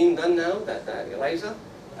being done now, the ELISA,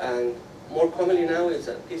 and more commonly now is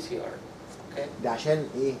a PCR. Okay? ده عشان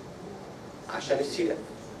ايه؟ عشان السيدة.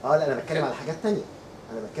 لا انا بتكلم على حاجات تانية.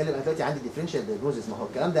 انا بتكلم انا دلوقتي عندي ديفرنشال دايجنوزيس. ما هو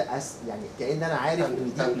الكلام ده يعني كأن انا عارف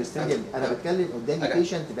ان دي كوليستريديوم. انا بتكلم قدامي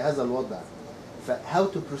بيشنت بهذا الوضع. فهاو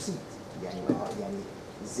تو بروسيد يعني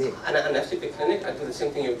ازاي؟ أنا نفسي في الكلينيك I do the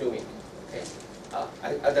same thing you're doing. Okay?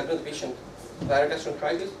 I diagnose the patient viral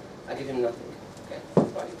gastroenteritis. I give him nothing. Okay?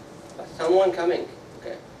 Right? But someone coming,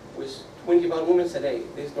 okay, with 20 bowel movements a day,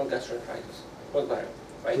 there is no gastroenteritis, not viral.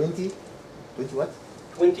 Right? 20 what؟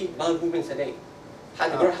 20 bowel movements a day.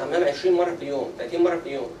 حد بيروح الحمام 20 مرة في اليوم، 30 مرة في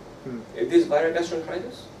اليوم. Is this viral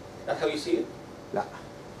gastroenteritis? That's how you see it? لا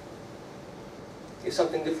It's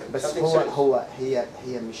something different. بس something هو serious.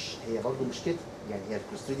 هي برضه مش كده، يعني هي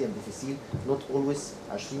الكلوستريديوم ديفيسيل نوت اولويز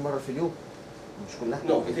 20 مره في اليوم، مش كلها.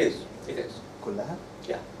 No, it is. It is. كلها؟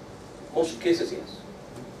 Yeah. Most cases, yes.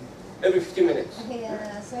 Every 15 minutes. هي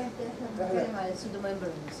ساعات احنا بنتكلم على السودو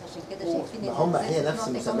ممبرنز عشان كده شايفين ما هم هي نفس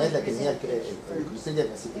المسميات، لكن هي الكلوستريديوم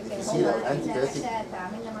ديفيسيل او الانتي بايوتيك.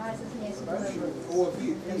 تعاملنا معاها اساس ان هي سودو ممبرنز. هو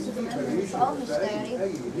في فاريشن مش في دايركت.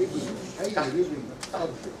 اي ليفل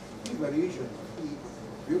سبجكت في فاريشن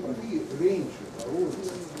بيبقى في رينج ضروري.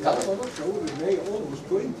 ما اقدرش اقول ان هي اولموست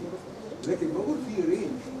 20 لكن بقول في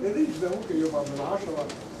رينج، الرينج ده ممكن يبقى من 10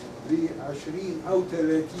 ل 20 او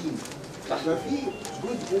 30 ففي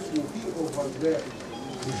جزء اسمه في اوفرلاب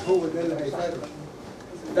مش هو ده اللي هيفرق.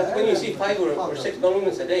 That's when you see 5 or 6 bowel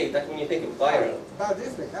movements a day. That's when you think it's viral. بعد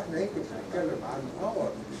اذنك احنا يمكن بنتكلم عن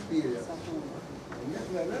اور اكسبيرينس ان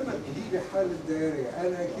احنا لما تجي لي حاله دايريه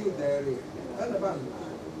انا اكيد دايريه انا بعمل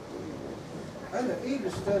انا ايه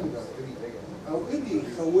الستاندرد او ايه اللي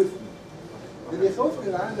يخوفني؟ اللي يخوفني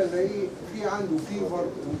العيان اللي ايه في عنده فيفر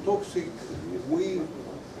وتوكسيك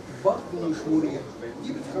وبطن مش مريح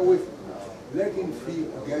دي بتخوفني، لكن في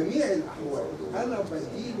جميع الاحوال انا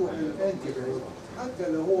بديله الانتي بايوتيك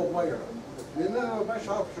حتى لو هو فيروس لان انا ما بقاش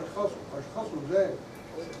عارف اشخصه ازاي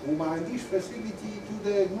وما عنديش فاسيلتي تو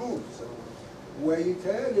دايجنوز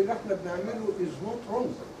ويتهيألي اللي احنا بنعمله از نوت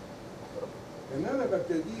رونج ان انا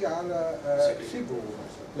ببتدي على سيبرو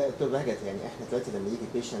مثلا. لا دكتور بهجت، يعني احنا دلوقتي لما يجي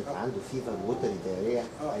بيشنت عنده فيفر ووتري دايريا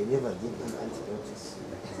اي نيفر جيف هيم انتي بايوتكس.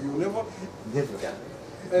 يو نيفر؟ نيفر.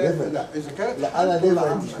 لا اذا كانت لا انا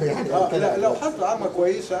نيفر. لا لو حط عامه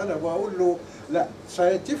كويسه انا بقول له لا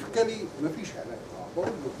ساينتفكالي مفيش علاج، بقول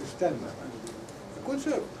له استنى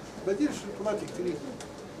كونسيرف بديل سيمتوماتيك تريتمنت.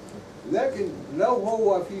 لكن لو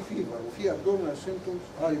هو في فيفر وفي ابدومينال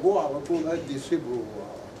سيمتومز هو على طول ادي سيبرو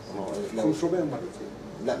 500 مرتين.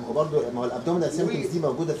 لا ما هو برضه ما هو الابدومينال سيمبتومز دي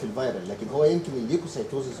موجوده في الفيرال، لكن هو يمكن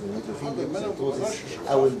الليوكوسايتوزس والنيوتروفيل ليوكوسايتوزس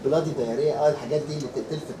او البلادي دايريا الحاجات دي اللي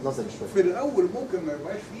تلفت نظري شويه. في الاول ممكن ما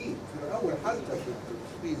يبقاش فيه، في الاول حتى في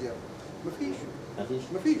التسبيزيا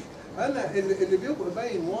مفيش. انا اللي بيبقى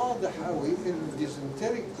باين واضح قوي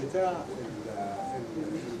الديزنتريك بتاع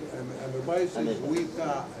الاميبايسيس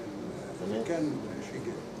وبتاع كان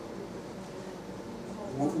شجل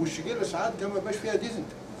والشجل ساعات كمان ما بيبقاش فيها ديزنتريك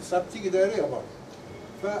ساعات بتيجي دايريه برضه.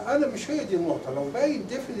 فانا مش هي دي النقطه، لو باين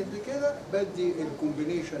ديفينتلي كده بدي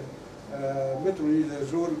الكومبينيشن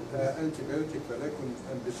مترونيدازول انتي بايوتيك فليكن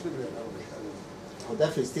امبيسيلين او مش عارف. هو ده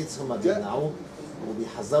في الستيتس هم بيمنعوه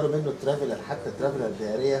وبيحذروا منه الترافلر، حتى الترافلر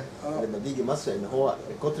الدائريه لما بيجي مصر ان هو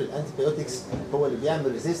كتر الانتي بايوتكس هو اللي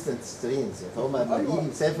بيعمل ريزيستنت سترينز، فهم لما بيجي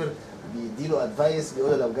يسافر بيديله ادفايس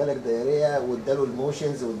بيقول لو جالك دايريه واداله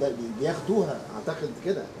الموشنز بياخدوها اعتقد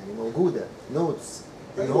كده يعني موجوده نوتس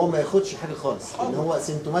ان هو ما ياخدش حاجه خالص ان هو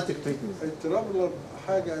سيمتوماتيك تريتمنت. الترافلر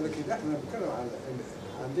حاجه لكن احنا بنتكلم على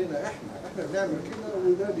عندنا احنا بنعمل كده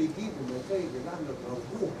وده بيجيب النتائج اللي احنا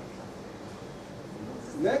بنطلبوها.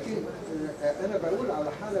 لكن انا بقول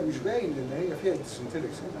على حاله مش باين ان هي فيها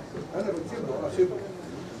ديسنتريكس انا بكتب له اسيبك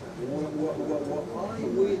واي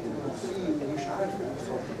ويت مش عارف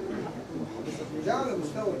ده على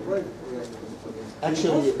مستوى البرايفت.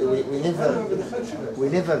 Actually, we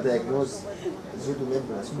never diagnose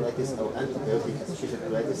pseudomembranous colitis او antibiotic associated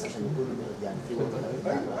colitis عشان يكون يعني في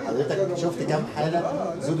حضرتك شفت كام حاله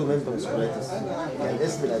pseudomembranous colitis يعني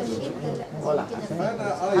الاسم القديم ولا حاجه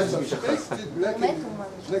انا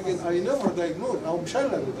لكن اي نيفر دايجنوز او مش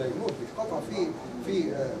انا اللي دايجنوز مش قطع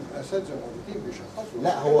في اساتذه موجودين بيشخصوا.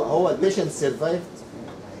 لا هو البيشنت سرفايفد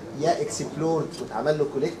يا اكسبلورد واتعمل له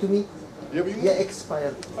كوليكتومي يا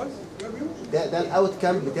اكسبايرد. ده الاوت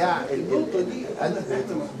كام بتاع النقطه دي احنا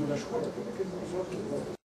بنشكرك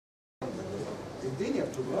الدنيا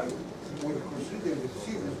بتتغير والبروسيدر اللي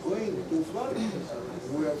بتصير جوينج تو فلاي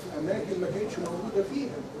وفي اماكن ما كانتش موجوده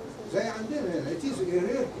فيها زي عندنا هنا اتيز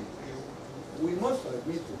ايرير وي ماست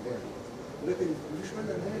ادميت لكن مفيش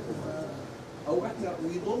مانع ان او احنا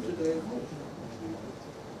وي دونت دايجنوز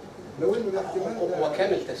لو انه الاحتمال هو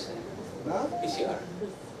كامل تست نعم PCR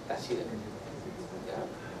تحسين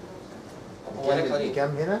هو انا كام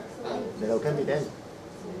هنا؟ ده لو كان بيتعمل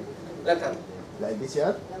لا تعمل لا البي سي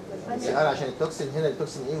ار عشان التوكسين هنا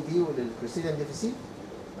التوكسين اي وبي والكلوستريديوم ديفيسيل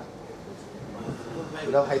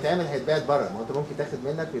ولو هيتعمل هيتباعد بره، ما انت ممكن تاخد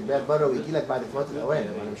منك ويتباعد بره ويجي لك بعد فوات الاوان،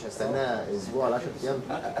 انا مش هستناه اسبوع ل 10 ايام.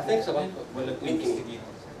 I think so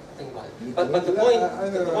but the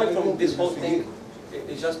point from this whole thing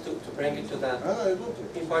is just to bring it to the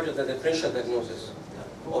in part of the differential diagnosis.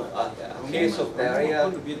 of a case of diarrhea,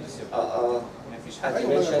 كله بيدي صفر. ما فيش حد as you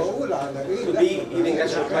ايوه انا mentioned, بقول على ايه could be eating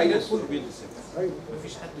gastritis, كله بيدي صفر. ايوه ما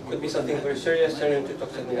فيش حد could be something very serious turning into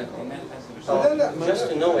toxic pneumonia. لا لا ما Just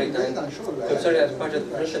to know it بعيد and عن شغل consider it as part of the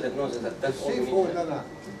differential diagnosis that that's all we السيف need هو to اللي know. انا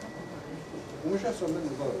ومش هيحصل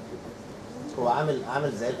منه ضرر كده هو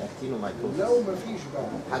عامل زي الاكتينومايكوزيس. لو ما فيش بقى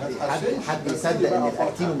ما تحسنش، حد بس يصدق بقى ان فترة.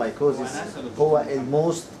 الاكتينومايكوزيس هو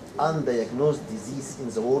الموست undiagnosed disease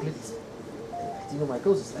in the world.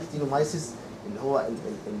 الاكتينومايسيس اللي هو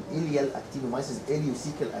الاليال اكتينومايسيس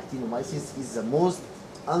اليوسيكال اكتينومايسيس is the most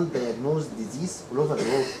undiagnosed disease all over the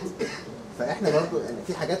world. فاحنا برضو يعني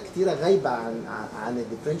في حاجات كتيره غايبه عن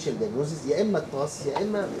الديفرنشال دايجنوزيس، يا اما تباص يا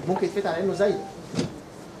اما ممكن يتفتح على انه زي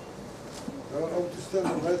او تستنى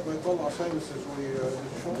لغايه ما يطلع ساينسز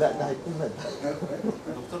ويشوف. لا ده هيكون مد.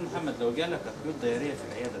 دكتور محمد لو جالك اكيوت دايريه في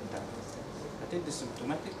العياده بتاعتك هتدي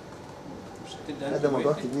سيمبتوماتيك؟ مش هتدي ده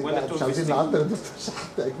موضوع كبير بقى، مش عاوزين نعطل الدكتور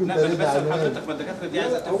حتى اكيد لا انا بسال حضرتك، ما الدكاتره دي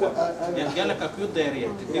عايزه تفهم. يعني جالك اكيوت دايريه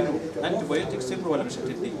تديله انتي بايوتيك سيبر ولا مش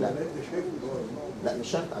هتديه؟ لا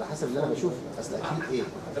مش شرط، على حسب اللي انا بشوفه. اصل اكيد ايه؟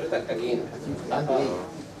 حضرتك again, اكيد عنده ايه؟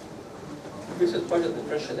 this is part of the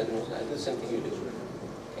differential diagnosis. I did the same thing you did.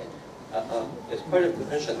 Okay. It's part of the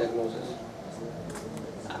differential diagnosis.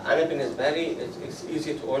 أنا بالنسبة لي it's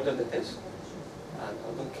easy to order the test. And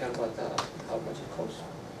I don't care about how much it costs.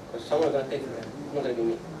 Because someone is going to take it. It's not going to be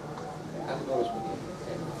me. I have to be honest with you.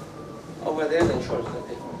 Okay. Over there, the insurance is going to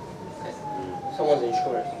pay for it. Okay. Someone's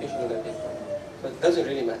insurance, the patient is going to pay for it. So it doesn't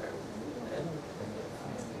really matter. Okay.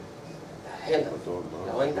 هنا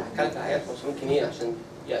لو أنت حكالك عيال 500 جنيه عشان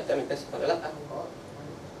تعمل تست ولا لأ.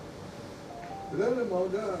 لا لا ما هو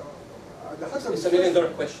ده حسب It's a $1 million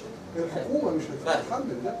question. الحكومه مش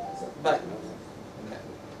هتتحمل ده. But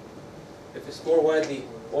if it's more widely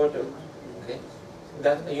ordered, okay,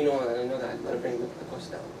 that I know that I'm going to bring the cost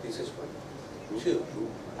down. This is one. Two,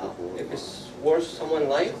 if it's worth someone's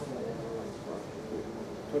life,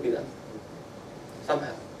 it will be done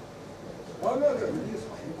somehow. اه لا لا دي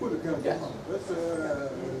صح كل كلام طبعا بس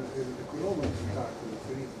الايكونوميك بتاعت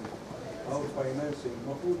الفريق او الفاينانسنج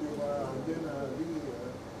المفروض يبقى عندنا دي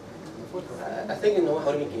فتره. I think إنه هو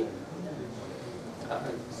حوالي 100 جنيه.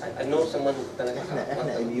 I know someone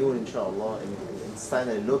احنا اميون ان شاء الله ان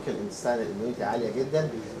الانتستاينال اللوكال انتستاينال اميونيتي عاليه جدا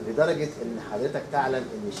لدرجه ان حضرتك تعلم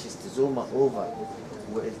ان الشيستوزوما اوفر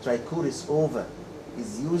والترايكوريس اوفر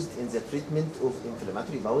is used in the treatment of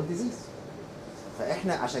inflammatory bowel disease.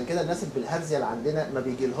 فاحنا عشان كده الناس اللي بالهرزه اللي عندنا ما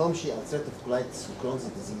بيجي لهمش ulcerative colitis وكرونز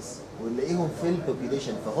ديزيز ونلاقيهم في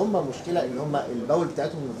البوبيوليشن، فهم مشكله ان هم البول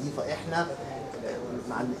بتاعتهم نظيفه، احنا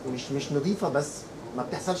مش نظيفه بس ما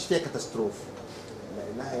بتحصلش فيها كاتاستروف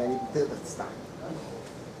لانها يعني بتقدر تستحمل.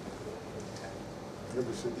 بس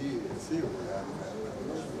دي ثيوري يعني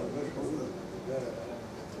ما نقدرش نقول ده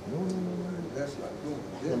الناس اللي عندهم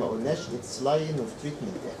احنا ما قلناش اتس لاين اوف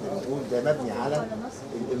تريتمنت، احنا بنقول ده مبني على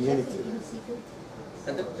الاميونيتي.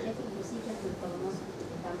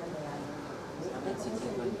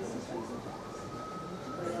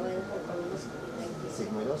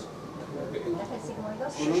 سيجمويدوس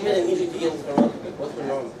She had an EGD and colonoscopy, both were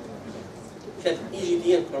normal. She had EGD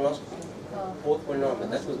and colonoscopy, both were normal.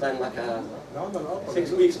 That was done like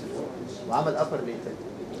 6 weeks before. وعمل ابر ليه تاني؟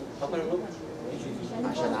 Upper and lower.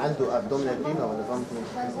 عشان عنده ابدومينال بين ولا فامتوم؟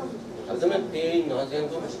 Abdominal pain, nausea, and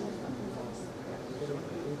vomiting.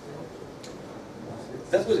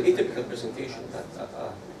 That was atypical presentation, but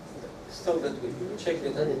still that we checked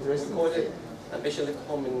it and we called it. A patient left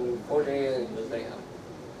home in 4 days and he was very happy.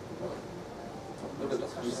 Look at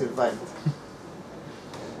You the survived.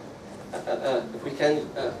 if we can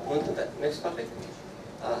go into that next topic.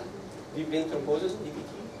 Deep vein thrombosis,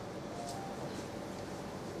 DVT.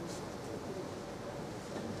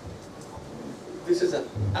 This is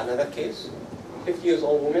another case.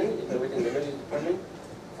 50-year-old woman evaluated in the emergency department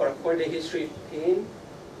for a 4-day history of pain,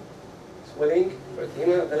 swelling,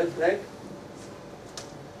 erythema of the left leg.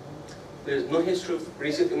 There is no history of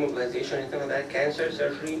recent immobilization, anything like that, cancer,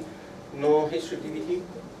 surgery, no history of DVT.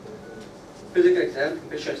 Physical exam,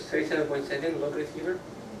 temperature is 37.7, low grade fever.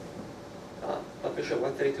 Blood pressure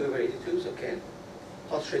 132 over 82 is okay.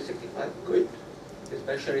 Pulse rate 65, good. His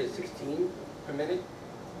pressure is 16 per minute,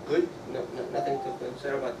 good. Nothing to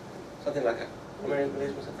consider about something like a pulmonary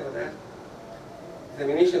embolism or something like that.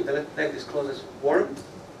 Examination of the left leg discloses warm,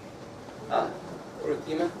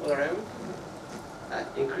 erythema all around.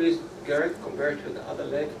 Increased girth compared to the other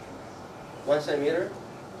leg, 1 centimeter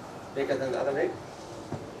bigger than the other leg.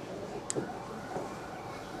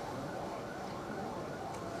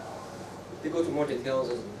 They go to more details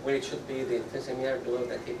of where it should be, the 10 centimeter below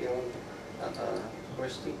the tibial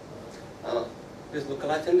porosity. There's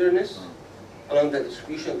localized tenderness, along the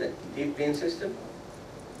distribution of the deep vein system.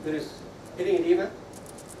 There is pitting edema.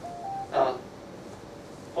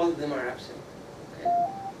 All of them are absent. Okay?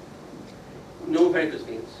 No varicose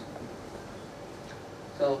veins.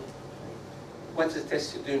 So, what's the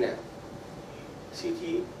test to do now?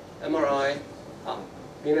 CT, MRI,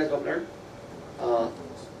 venous Doppler,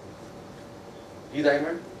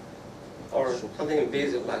 D-dimer, or something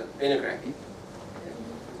invasive like venography.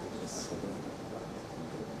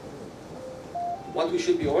 What we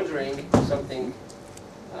should be ordering is something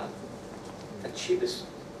the cheapest,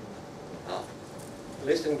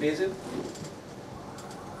 less invasive,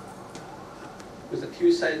 with a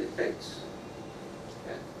few side effects,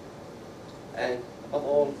 and above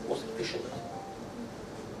all, most efficient.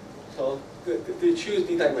 So they choose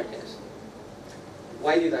D-dimer test.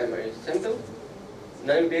 Why D-dimer? Is simple,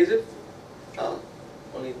 non-invasive,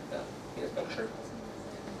 only venous puncture.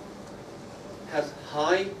 Has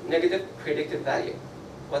high negative predictive value.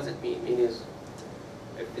 What does it mean? Means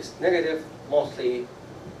if it's negative, mostly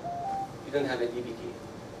you don't have a DVT.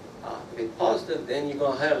 If it's positive, then you go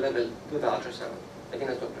a higher level to the ultrasound, the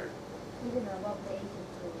venous Doppler. Even above the age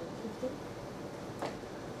of 50?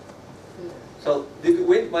 Yeah. So they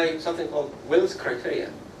went by something called Will's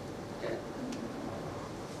criteria. Okay.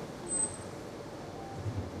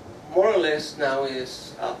 More or less now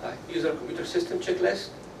is a user computer system checklist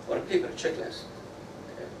or a paper checklist.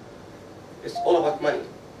 Okay. It's all about money.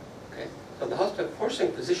 Okay. So the hospital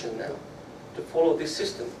forcing physician now to follow this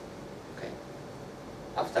system. Okay.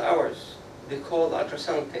 After hours, they call the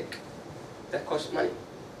ultrasound tech. That costs money.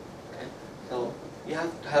 Okay. So you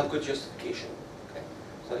have to have good justification. Okay.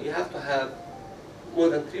 So you have to have more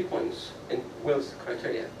than 3 points in Will's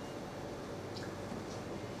criteria.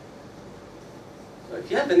 So if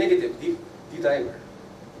you have a negative D-dimer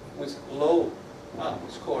with low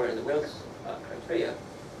score in the Will's criteria,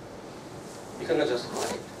 you cannot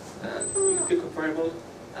justify it. And you feel comfortable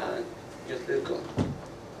and just let it go.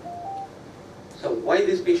 So why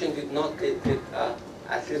this patient did not get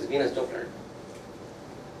at least venous Doppler?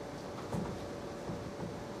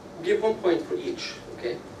 Give 1 point for each.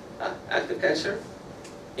 Okay, active cancer,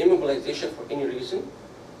 immobilization for any reason,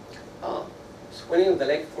 swelling of the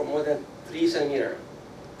leg for more than 3 centimeters.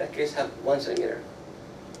 That case have 1 centimeter.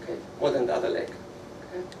 Okay, more than the other leg.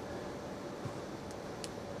 Okay.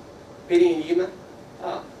 Pitting edema,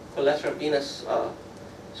 collateral venous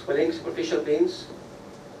swelling, superficial veins.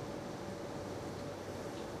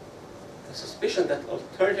 The suspicion that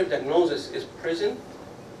alternative diagnosis is present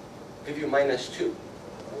give you -2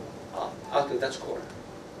 out of that score.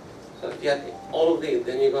 So if you have all of these,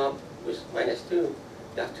 then you go up with -2.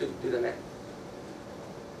 You have to do the math.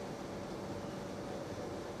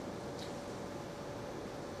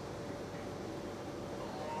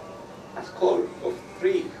 A score of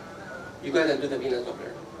 3, you gotta do the venous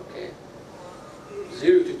Doppler. Okay.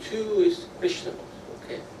 0 to 2 is questionable.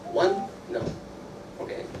 Okay. 1, no.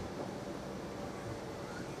 Okay.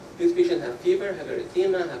 This patient have fever, have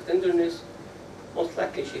erythema, have tenderness. Most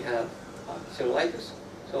likely she have cellulitis.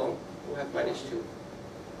 So we have -2.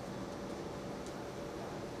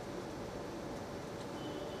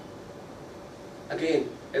 Again,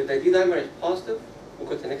 if the D-dimer is positive, we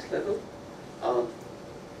go to the next level.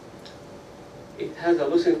 It has a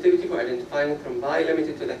low sensitivity for identifying thrombi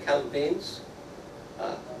limited to the calf veins.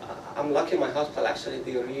 I'm lucky in my hospital, actually,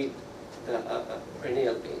 they read the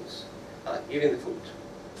perineal veins, even the foot.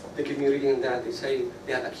 They give me reading that, they say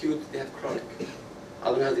they have acute, they have chronic. I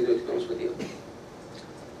don't know how they do it, to be honest with you.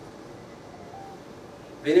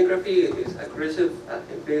 Venography is aggressive,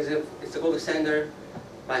 invasive, it's the gold standard,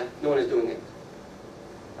 but no one is doing it.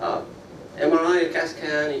 MRI, CAT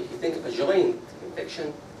scan, if you think of a joint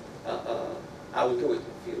infection, I will do it.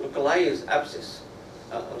 If you localize abscess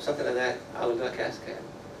or something like that, I will do a CAT scan,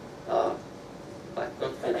 but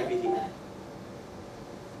not for DVT.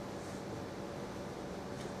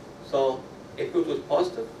 So if it was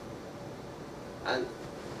positive and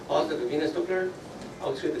positive venous Doppler, I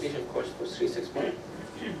will treat the patient, of course, for 3-6 months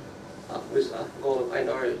with a goal of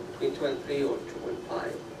INR between 2 and 3 or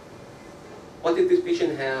 2.5. What did this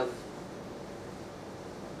patient have?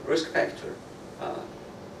 Risk factor,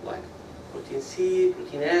 like protein C,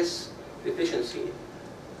 protein S deficiency.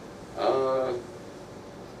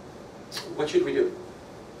 What should we do?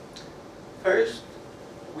 First,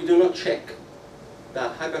 we do not check the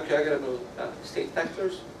hypercoagulable state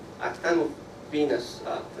factors at time of venous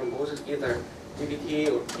thrombosis, either DVT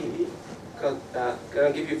or PD, because they're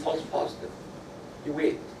going to give you false positive. You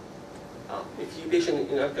wait. If you patient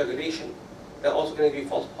in anticoagulation, they're also going to give you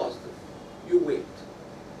false positive. You wait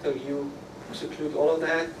till you seclude all of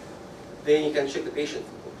that, then you can check the patient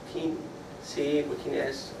for protein C, protein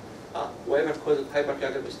S, whatever causes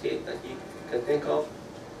hypercoagulable state that you can think of,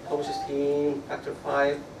 homocysteine, factor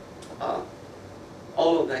V,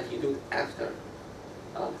 all of that you do after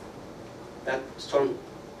that storm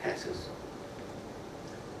passes.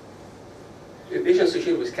 If patient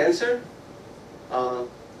associated with cancer,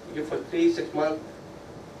 you for 3-6 months,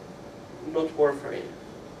 not warfarin.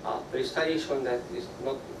 There is studies showing that it's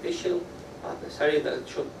not official. The study that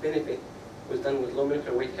showed benefit was done with low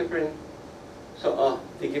molecular weight heparin. So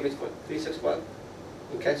they give it for 3-6 months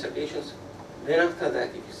in cancer patients. Then after that,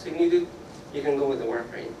 if you still need it, you can go with the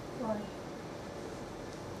warfarin. Why?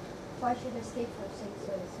 Why should I stay for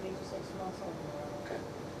 3 to 6 months on Okay.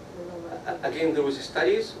 Again, there was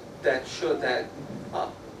studies that showed that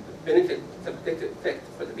benefit, the protective effect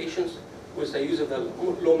for the patients was the use of the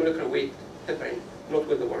low molecular weight heparin, not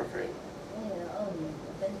with the warfarin.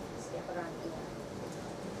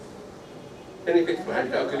 Benefit for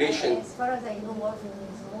anticoagulation. As far as I know, warfarin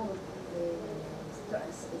is more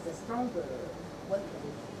is a stronger weapon.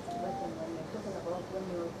 When you're talking about when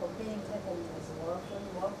you're comparing heparin with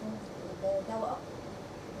warfarin دواء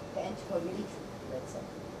كأنتيكوagulation, let's say.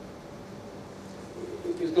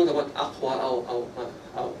 It's not about أقوى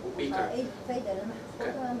أو weaker. إيه الفايدة اللي أنا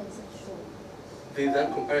هاخدها من 6 شهور؟ They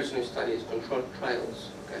done comparison studies, controlled trials.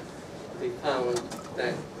 Okay, they found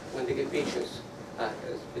that when they get patients,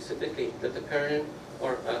 specifically litipirin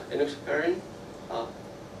or enoxaparin,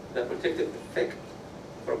 the protective effect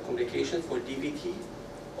for complications for DVT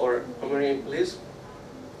or pulmonary embolism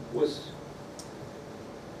was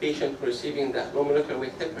patient receiving the low molecular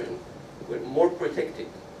weight heparin were more protected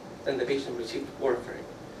than the patient received warfarin.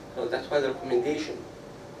 So that's why the recommendation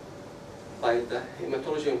by the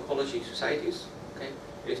hematology oncology societies, okay,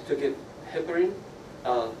 is to give heparin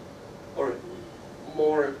or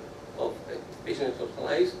more of the patient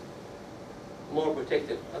hospitalized, more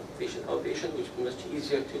protective of patient outpatient, which is much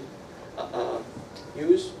easier to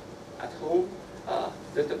use at home,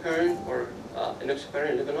 litipirin or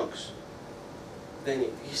enoxaparin, Livenox. Then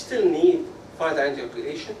if you still need further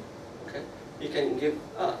anticoagulation, okay, you can give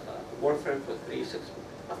warfarin for 3-6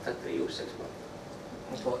 after 3 or 6 months.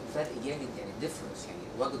 هو الفرق جامد يعني الديفرنس يعني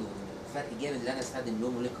وجدوا ان الفرق جامد ان انا استخدم لو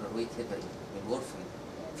موليكولار ويت هيبرين من وورفرين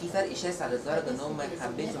في فرق شاسع لدرجه ان هم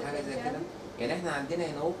يحبسوا حاجه زي كده يعني احنا عندنا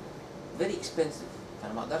هنا اهو فيري اكسبنسيف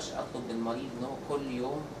فانا ما اقدرش اطلب من المريض ان هو كل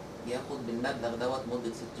يوم ياخد بالمبلغ دوت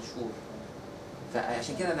مده 6 شهور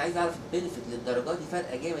فعشان كده انا عايز اعرف البينفيت للدرجات دي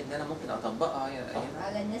فرقه جامد ان انا ممكن اطبقها يعني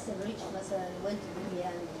على الناس الريتش مثلا ويلت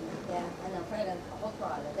يعني ده انا فعلا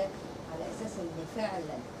هحطه على ده على اساس ان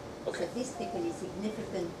فعلا Okay. statistically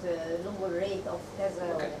significant lower rate of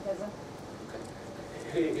كذا ولا كذا.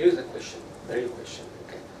 Okay. Here's the question, the real question.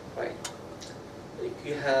 Okay, right.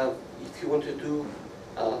 If you want to do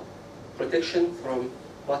protection from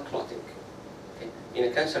blood clotting, okay, in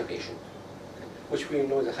a cancer patient, okay, which we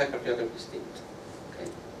know is a hypercoagulable state, okay,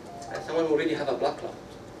 and someone who already have a blood clot,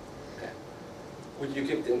 okay, would you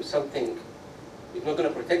give them something? It's not going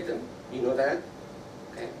to protect them, you know that,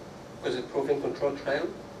 okay, because it's proven controlled trial.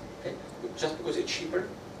 Okay, just because it's cheaper,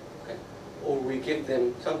 okay, or we give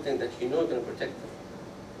them something that you know is going to protect them.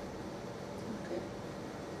 Okay,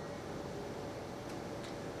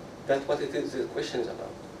 that's what it is. The question is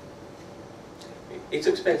about. It's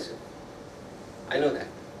expensive. I know that.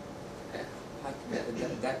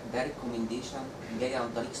 ده ريكومنديشن جاي عن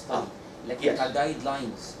طريق ستادي لكن Yes. كجايد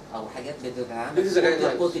لاينز او حاجات بتتعمل This is a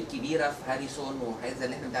guidelines. كتب كبيره في هاريسون وحاجات زي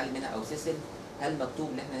اللي احنا بنتعلم منها او سيسل هل مكتوب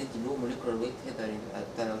ان احنا ندي له موليكولار ويت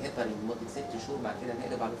هيبرين لمده 6 شهور بعد كده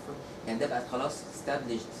نقلب على الفرن يعني ده بقى خلاص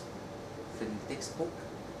established في التكست بوك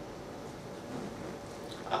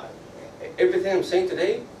Everything I'm saying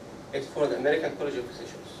today is for the American College of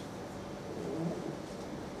Physicians.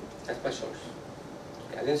 That's my source.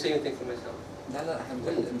 I didn't say anything for myself. لا لا احنا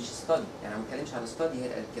بنقول مش ستادي يعني ما بنتكلمش على ستادي هي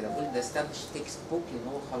قالت كده بقول ده established تكست بوك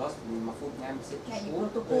ان هو خلاص المفروض نعمل 6 يعني شهور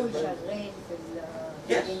بروتوكول شغال في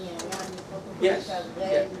Yes. الدنيا يعني بروتوكول Yes.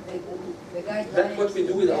 شغال بجايد That's what we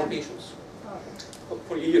do with our لاينز. patients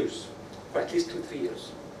for years, for at least 2-3 years.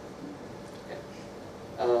 Okay.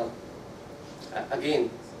 Again,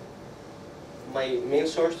 my main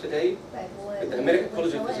source today طيب with the American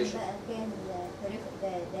College of سواء Physicians. بقى كان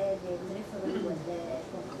ده للريفرال ولا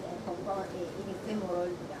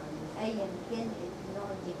الفيمورال يعني ايا كان النوع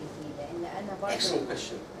دي فيه لان انا برضه Excellent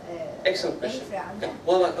question. Excellent question. بيفرق عنها Okay.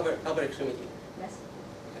 What about upper extremity? مثلا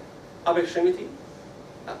Upper extremity,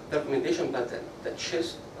 the recommendation by the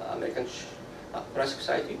chest, American Thoracic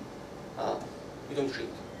Society, you don't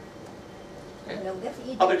treat. Okay. لو ده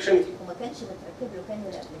في Upper ايدك extremity. وما كانش متركب له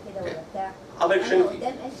كانيولا قبل كده ولا بتاع Upper انا extremity.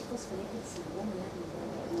 قدام انتي فوسفوليبيد سيندروم يعني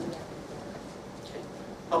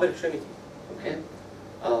Upper extremity. Okay.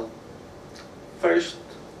 First,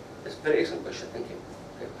 it's a very excellent question. Thank you.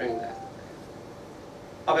 Okay, bring that.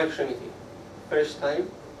 Upper extremity. First time.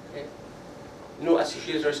 Okay. No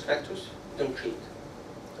associated risk factors. Don't treat.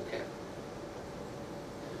 Okay.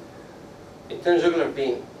 Interjugular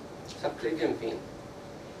vein, subclavian vein.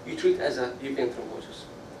 You treat as a deep vein thrombosis.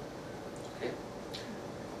 Okay.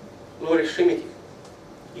 Lower extremity.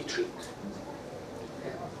 You treat.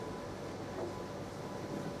 Okay.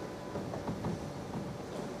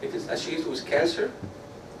 It is associated with cancer,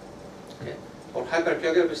 okay, or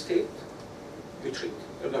hypercoagulable state, you treat,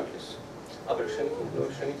 regardless. Upper extremity, lower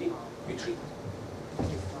extremity, you treat.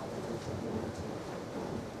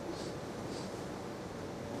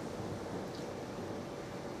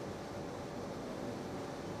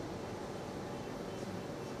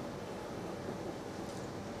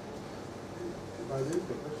 بعدين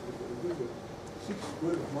بس 6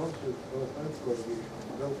 12 months of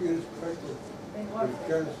anticoagulation لو في ريسك فاكتور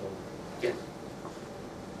الكانسر Yes.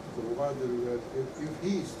 وبعد if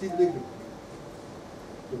he is still living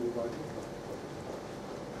وبعدين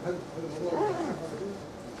هل الموضوع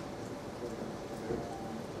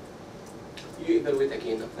You evaluate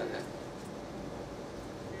again after that.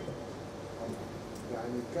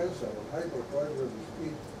 يعني الكانسر والهايبركوagulable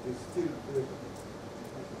state is still present.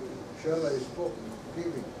 Shall I stop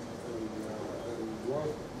giving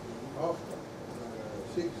work after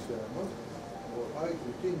 6 months, or I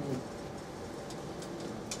continue?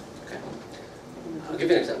 Okay. I'll give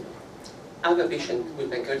you an example. I have a patient with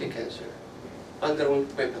pancreatic cancer, underwent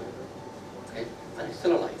PEPO, okay, and he's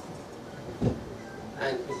still alive.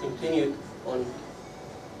 And he continued on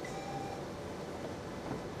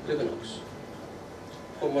Livenox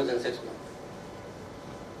for more than 6 months.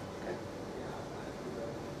 Okay.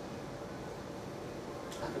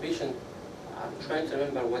 I have a patient, I'm trying to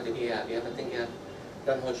remember what did he have. I think he had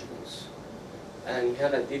non-Hodgkin's, and he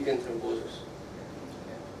had a deep vein thrombosis.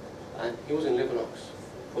 And he was in Livenox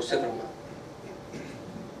for several months.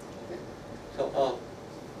 Okay. So,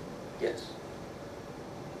 yes.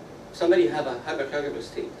 Somebody have a hypercoagulable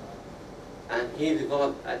state, and he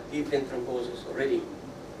developed a deep vein thrombosis already.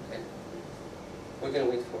 Okay. We're going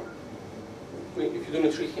to wait for him. If you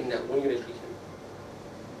don't treat him now, when are you going to treat him?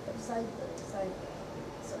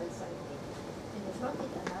 في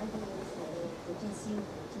النفراطيك انا عندي بروتين سي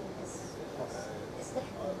وبروتين اس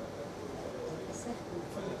استحمل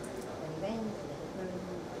يعني باين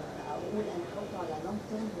اقول انا هحطه على لونج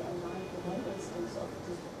تيرم لانه عندي هاي انسيدنس اوف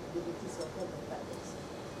ديبيتيز وكذا فاكتورز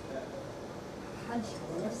همشي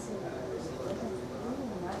على نفس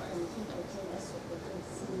انا عارفه ان في بروتين اس وبروتين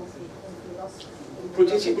سي ممكن يكون في loss.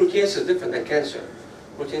 Protein C, protein S is different than cancer.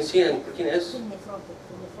 Protein C and protein S. في النفراطيك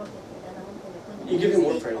انا ممكن اكون You give him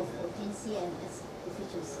warfarin. بروتين سي and S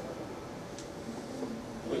deficiency.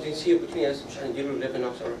 Protein C or protein S مش هنديله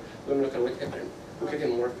Livenox or luminocell with heparin. We give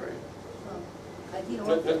him warfarin.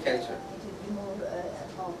 Not cancer. It would be more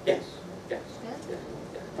Yes, yes.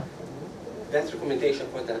 Yeah. That's recommendation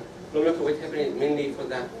for the luminocell with heparin is mainly for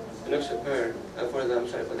the enoxaparin,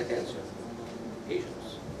 for the cancer patients.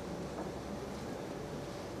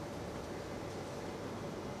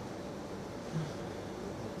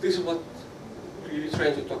 This is what we're really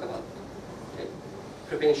trying to talk about. Okay?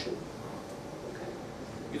 Prevention. Okay?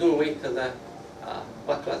 You don't wait till the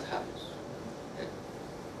blood clot happens. Okay?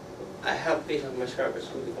 I have patients in my service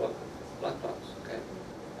who develop blood clots. Okay?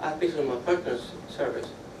 I have patients in my partner's service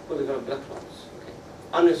who develop blood clots. Okay?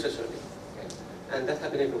 Unnecessarily. Okay? And that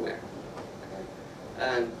happens everywhere. Okay?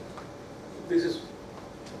 And this is,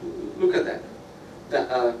 look at that.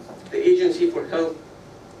 The Agency for Health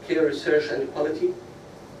Care Research and Quality,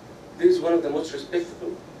 this is one of the most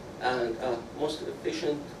respectable and most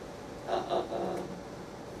efficient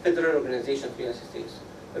federal organizations in the United States.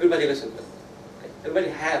 Everybody listen to it. Okay? Everybody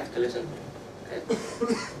have to listen to it.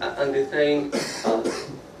 Okay? And they think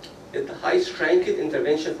it's the highest ranked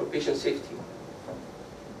intervention for patient safety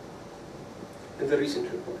in the recent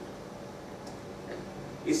report. Okay?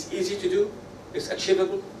 It's easy to do, it's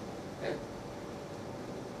achievable, okay?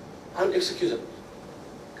 Unexcusable.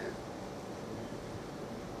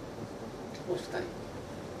 Most of the time.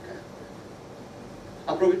 Okay.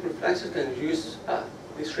 Appropriate prophylaxis can reduce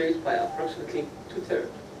this rate by approximately 2/3.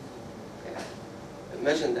 Okay.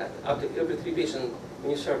 Imagine that after every 3 patients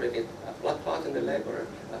when you serve they get a blood clot in the leg or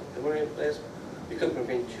a pulmonary embolism, you can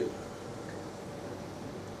prevent 2.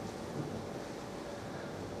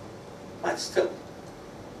 But still,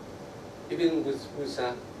 even with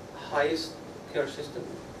the highest care system,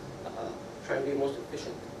 trying to be most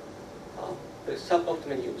efficient, there is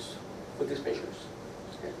suboptimal use for these measures.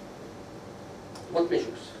 Okay. What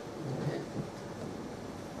measures? Okay.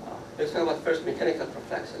 Let's talk about first mechanical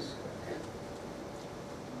prophylaxis. Okay.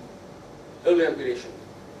 Early ambulation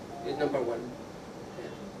is number one. Okay.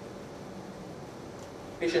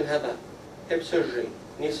 Patient have a hip surgery,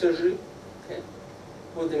 knee surgery. Okay.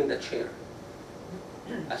 Put them in the chair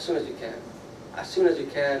as soon as you can. As soon as you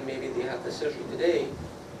can, maybe they have the surgery today.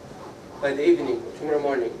 By the evening or tomorrow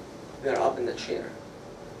morning, they are up in the chair.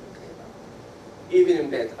 Okay. Even in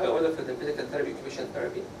bed, I order for them physical therapy, occupational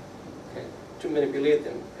therapy, okay, to manipulate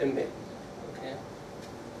them in bed. Okay.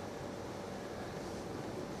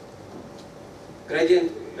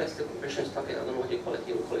 Gradient elastic compression stocking. I don't know what you call it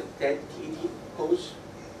here. We call it TED pose.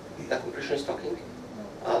 The compression stocking.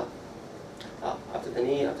 After the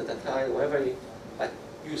knee, after the thigh, wherever you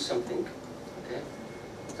use something. Okay.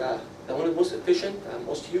 The one most efficient,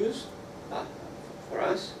 most used for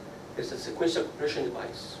us is the sequential compression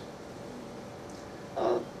device.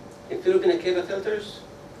 Inferior vena cava filters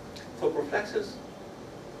for prophylaxis,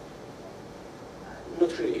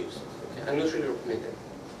 not really used. Okay. I'm not really recommended.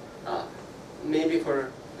 Maybe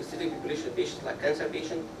for specific population of patients like cancer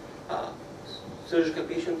patients, surgical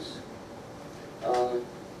patients,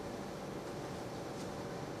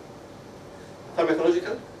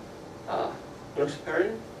 pharmacological,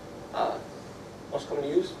 enoxaparin, most commonly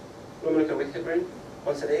used, low molecular weight heparin,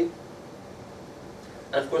 once a day.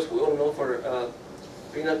 And of course, we all know for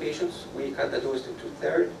renal patients, we cut the dose to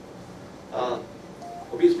 2/3.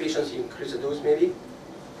 Obese patients, you increase the dose maybe.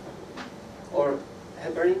 Or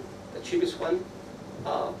heparin, the cheapest one,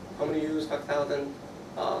 commonly used 5,000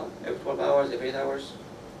 every 12 hours, every 8 hours.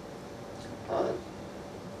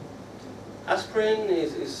 Aspirin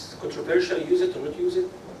is controversial, use it or not use it.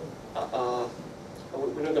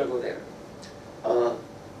 We're not going to go there.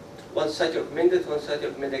 One site recommended, one site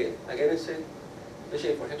recommended against it,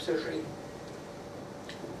 especially for hip surgery.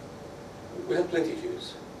 We have plenty to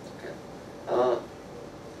use. Okay.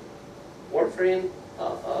 Warfarin,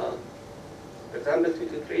 for example,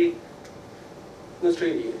 323, not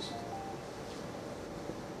really used.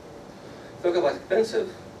 Talk about expensive,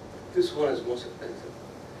 this one is most expensive.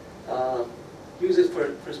 Use it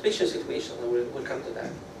for special situations, and we'll come to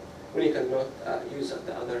that, when you cannot use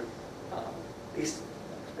the other least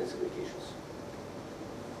expensive medications.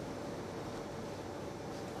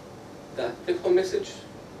 The take-home message: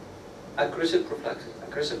 aggressive prophylaxis,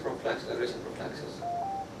 aggressive prophylaxis, aggressive prophylaxis.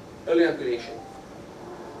 Early ambulation.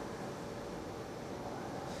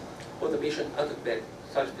 Put the patient out of bed.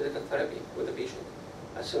 Start physical therapy with the patient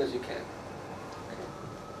as soon as you can. Okay.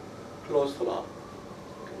 Close follow-up.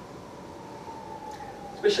 Okay.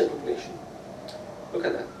 Special population. Look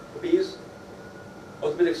at that. Obese,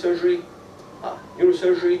 orthopedic surgery,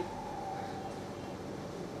 neurosurgery,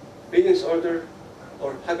 bleeding disorder,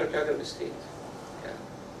 or hypercoagulative state. Yeah.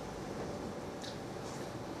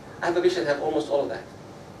 I have a patient have almost all of that.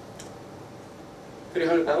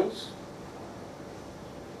 300 pounds,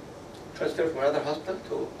 transferred from another hospital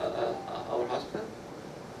to our hospital.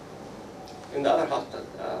 In the other hospital,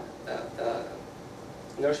 the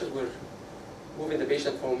nurses were moving the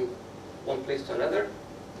patient from one place to another.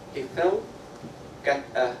 He fell, got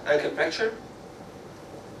ankle fracture,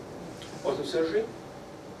 ortho surgery.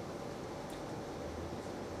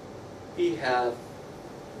 He have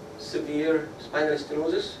severe spinal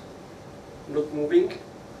stenosis, not moving.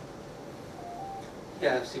 He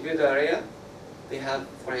have severe diarrhea. They have,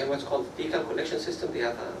 for him, what's called fecal collection system. They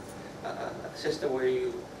have a system where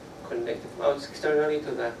you connect it out externally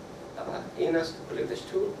to the anus to collect the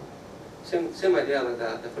stool. Same idea like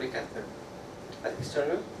the Foley catheter, at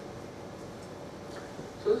external.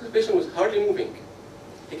 So this patient was hardly moving.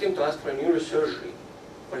 He came to us for a neurosurgery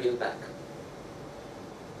for his back.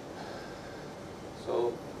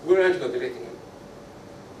 So we're anticoagulating him.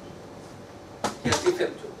 He has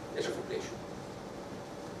AFib too, atrial fibrillation,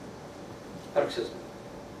 paroxysm.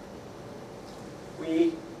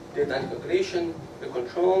 We did anticoagulation, we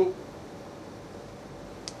control.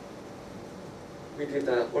 We did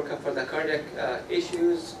the workup for the cardiac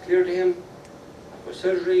issues, cleared him for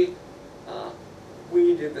surgery.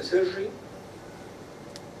 We did the surgery.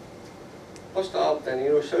 Post-op, the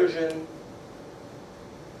neurosurgeon,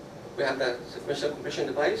 we have the sequential compression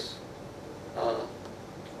device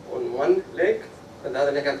on one leg, and the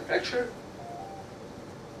other leg had a fracture.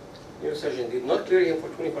 Neurosurgeon did not clear him for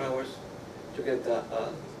 24 hours to get the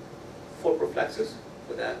full prophylaxis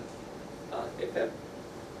for that AFib.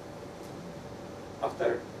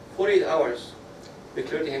 After 48 hours, we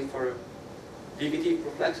cleared him for DVT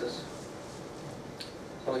prophylaxis.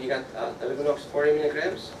 So he got the Levinox 40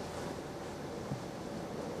 milligrams.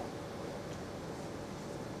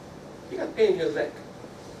 He got pain in his leg.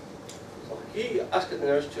 So he asked the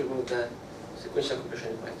nurse to remove the sequential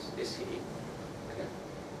compression device, SCD. Okay.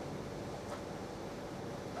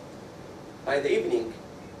 By the evening,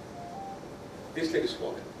 this leg is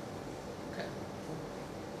swollen. Okay.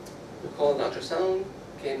 We called an ultrasound,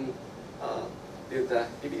 came, did the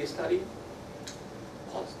DBD study,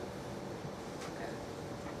 positive. Okay.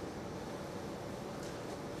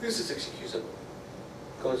 This is excusable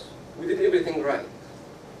because we did everything right.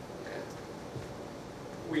 Okay.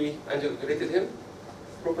 We angiogulated him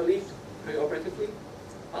properly, preoperatively.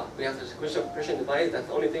 We have a sequential compression device. That's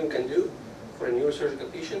the only thing we can do for a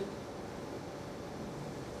neurosurgical patient.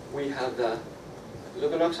 We have the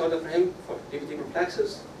Luganox order for him for DVT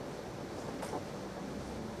prophylaxis.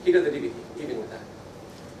 He got the DVT, even with that.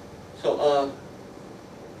 So,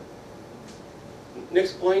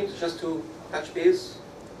 next point, just to touch base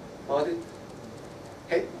about it.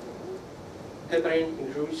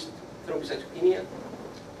 Heparin-induced thrombocytopenia.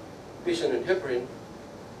 Patient on heparin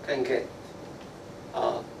can get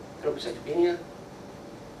thrombocytopenia.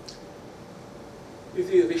 If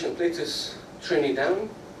the patient platelets trending down,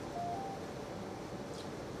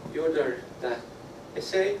 you order the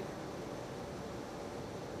assay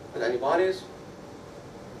with antibodies,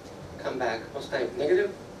 come back most time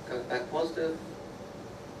negative, come back positive.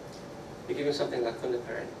 You're giving something like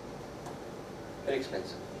flunaparin. Very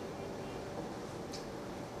expensive.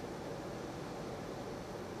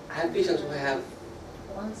 I have patients who have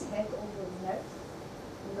Once head over heart,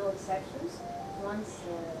 no exceptions. Once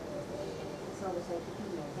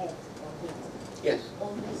thrombocytopenia, head or head. yes.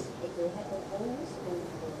 Always, it will happen always when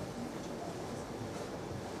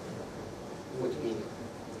What do you mean?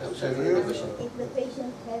 I'm sorry for Yeah. the question. if the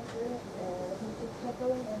patient had he took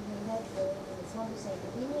heparin and he had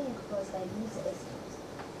thrombocytopenia, it was diabetes escalates.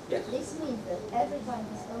 Yes. This means that every time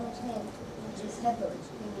his stomach had this heparin,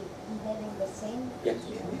 he will be having the same. Yes.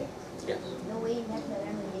 Yes. No way in heck that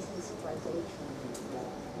this is causation,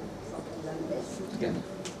 something like this. Yes.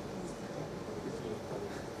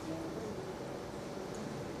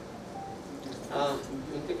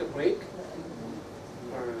 You can take a break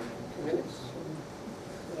for 2 minutes.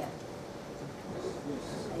 Yeah.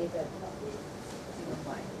 I need to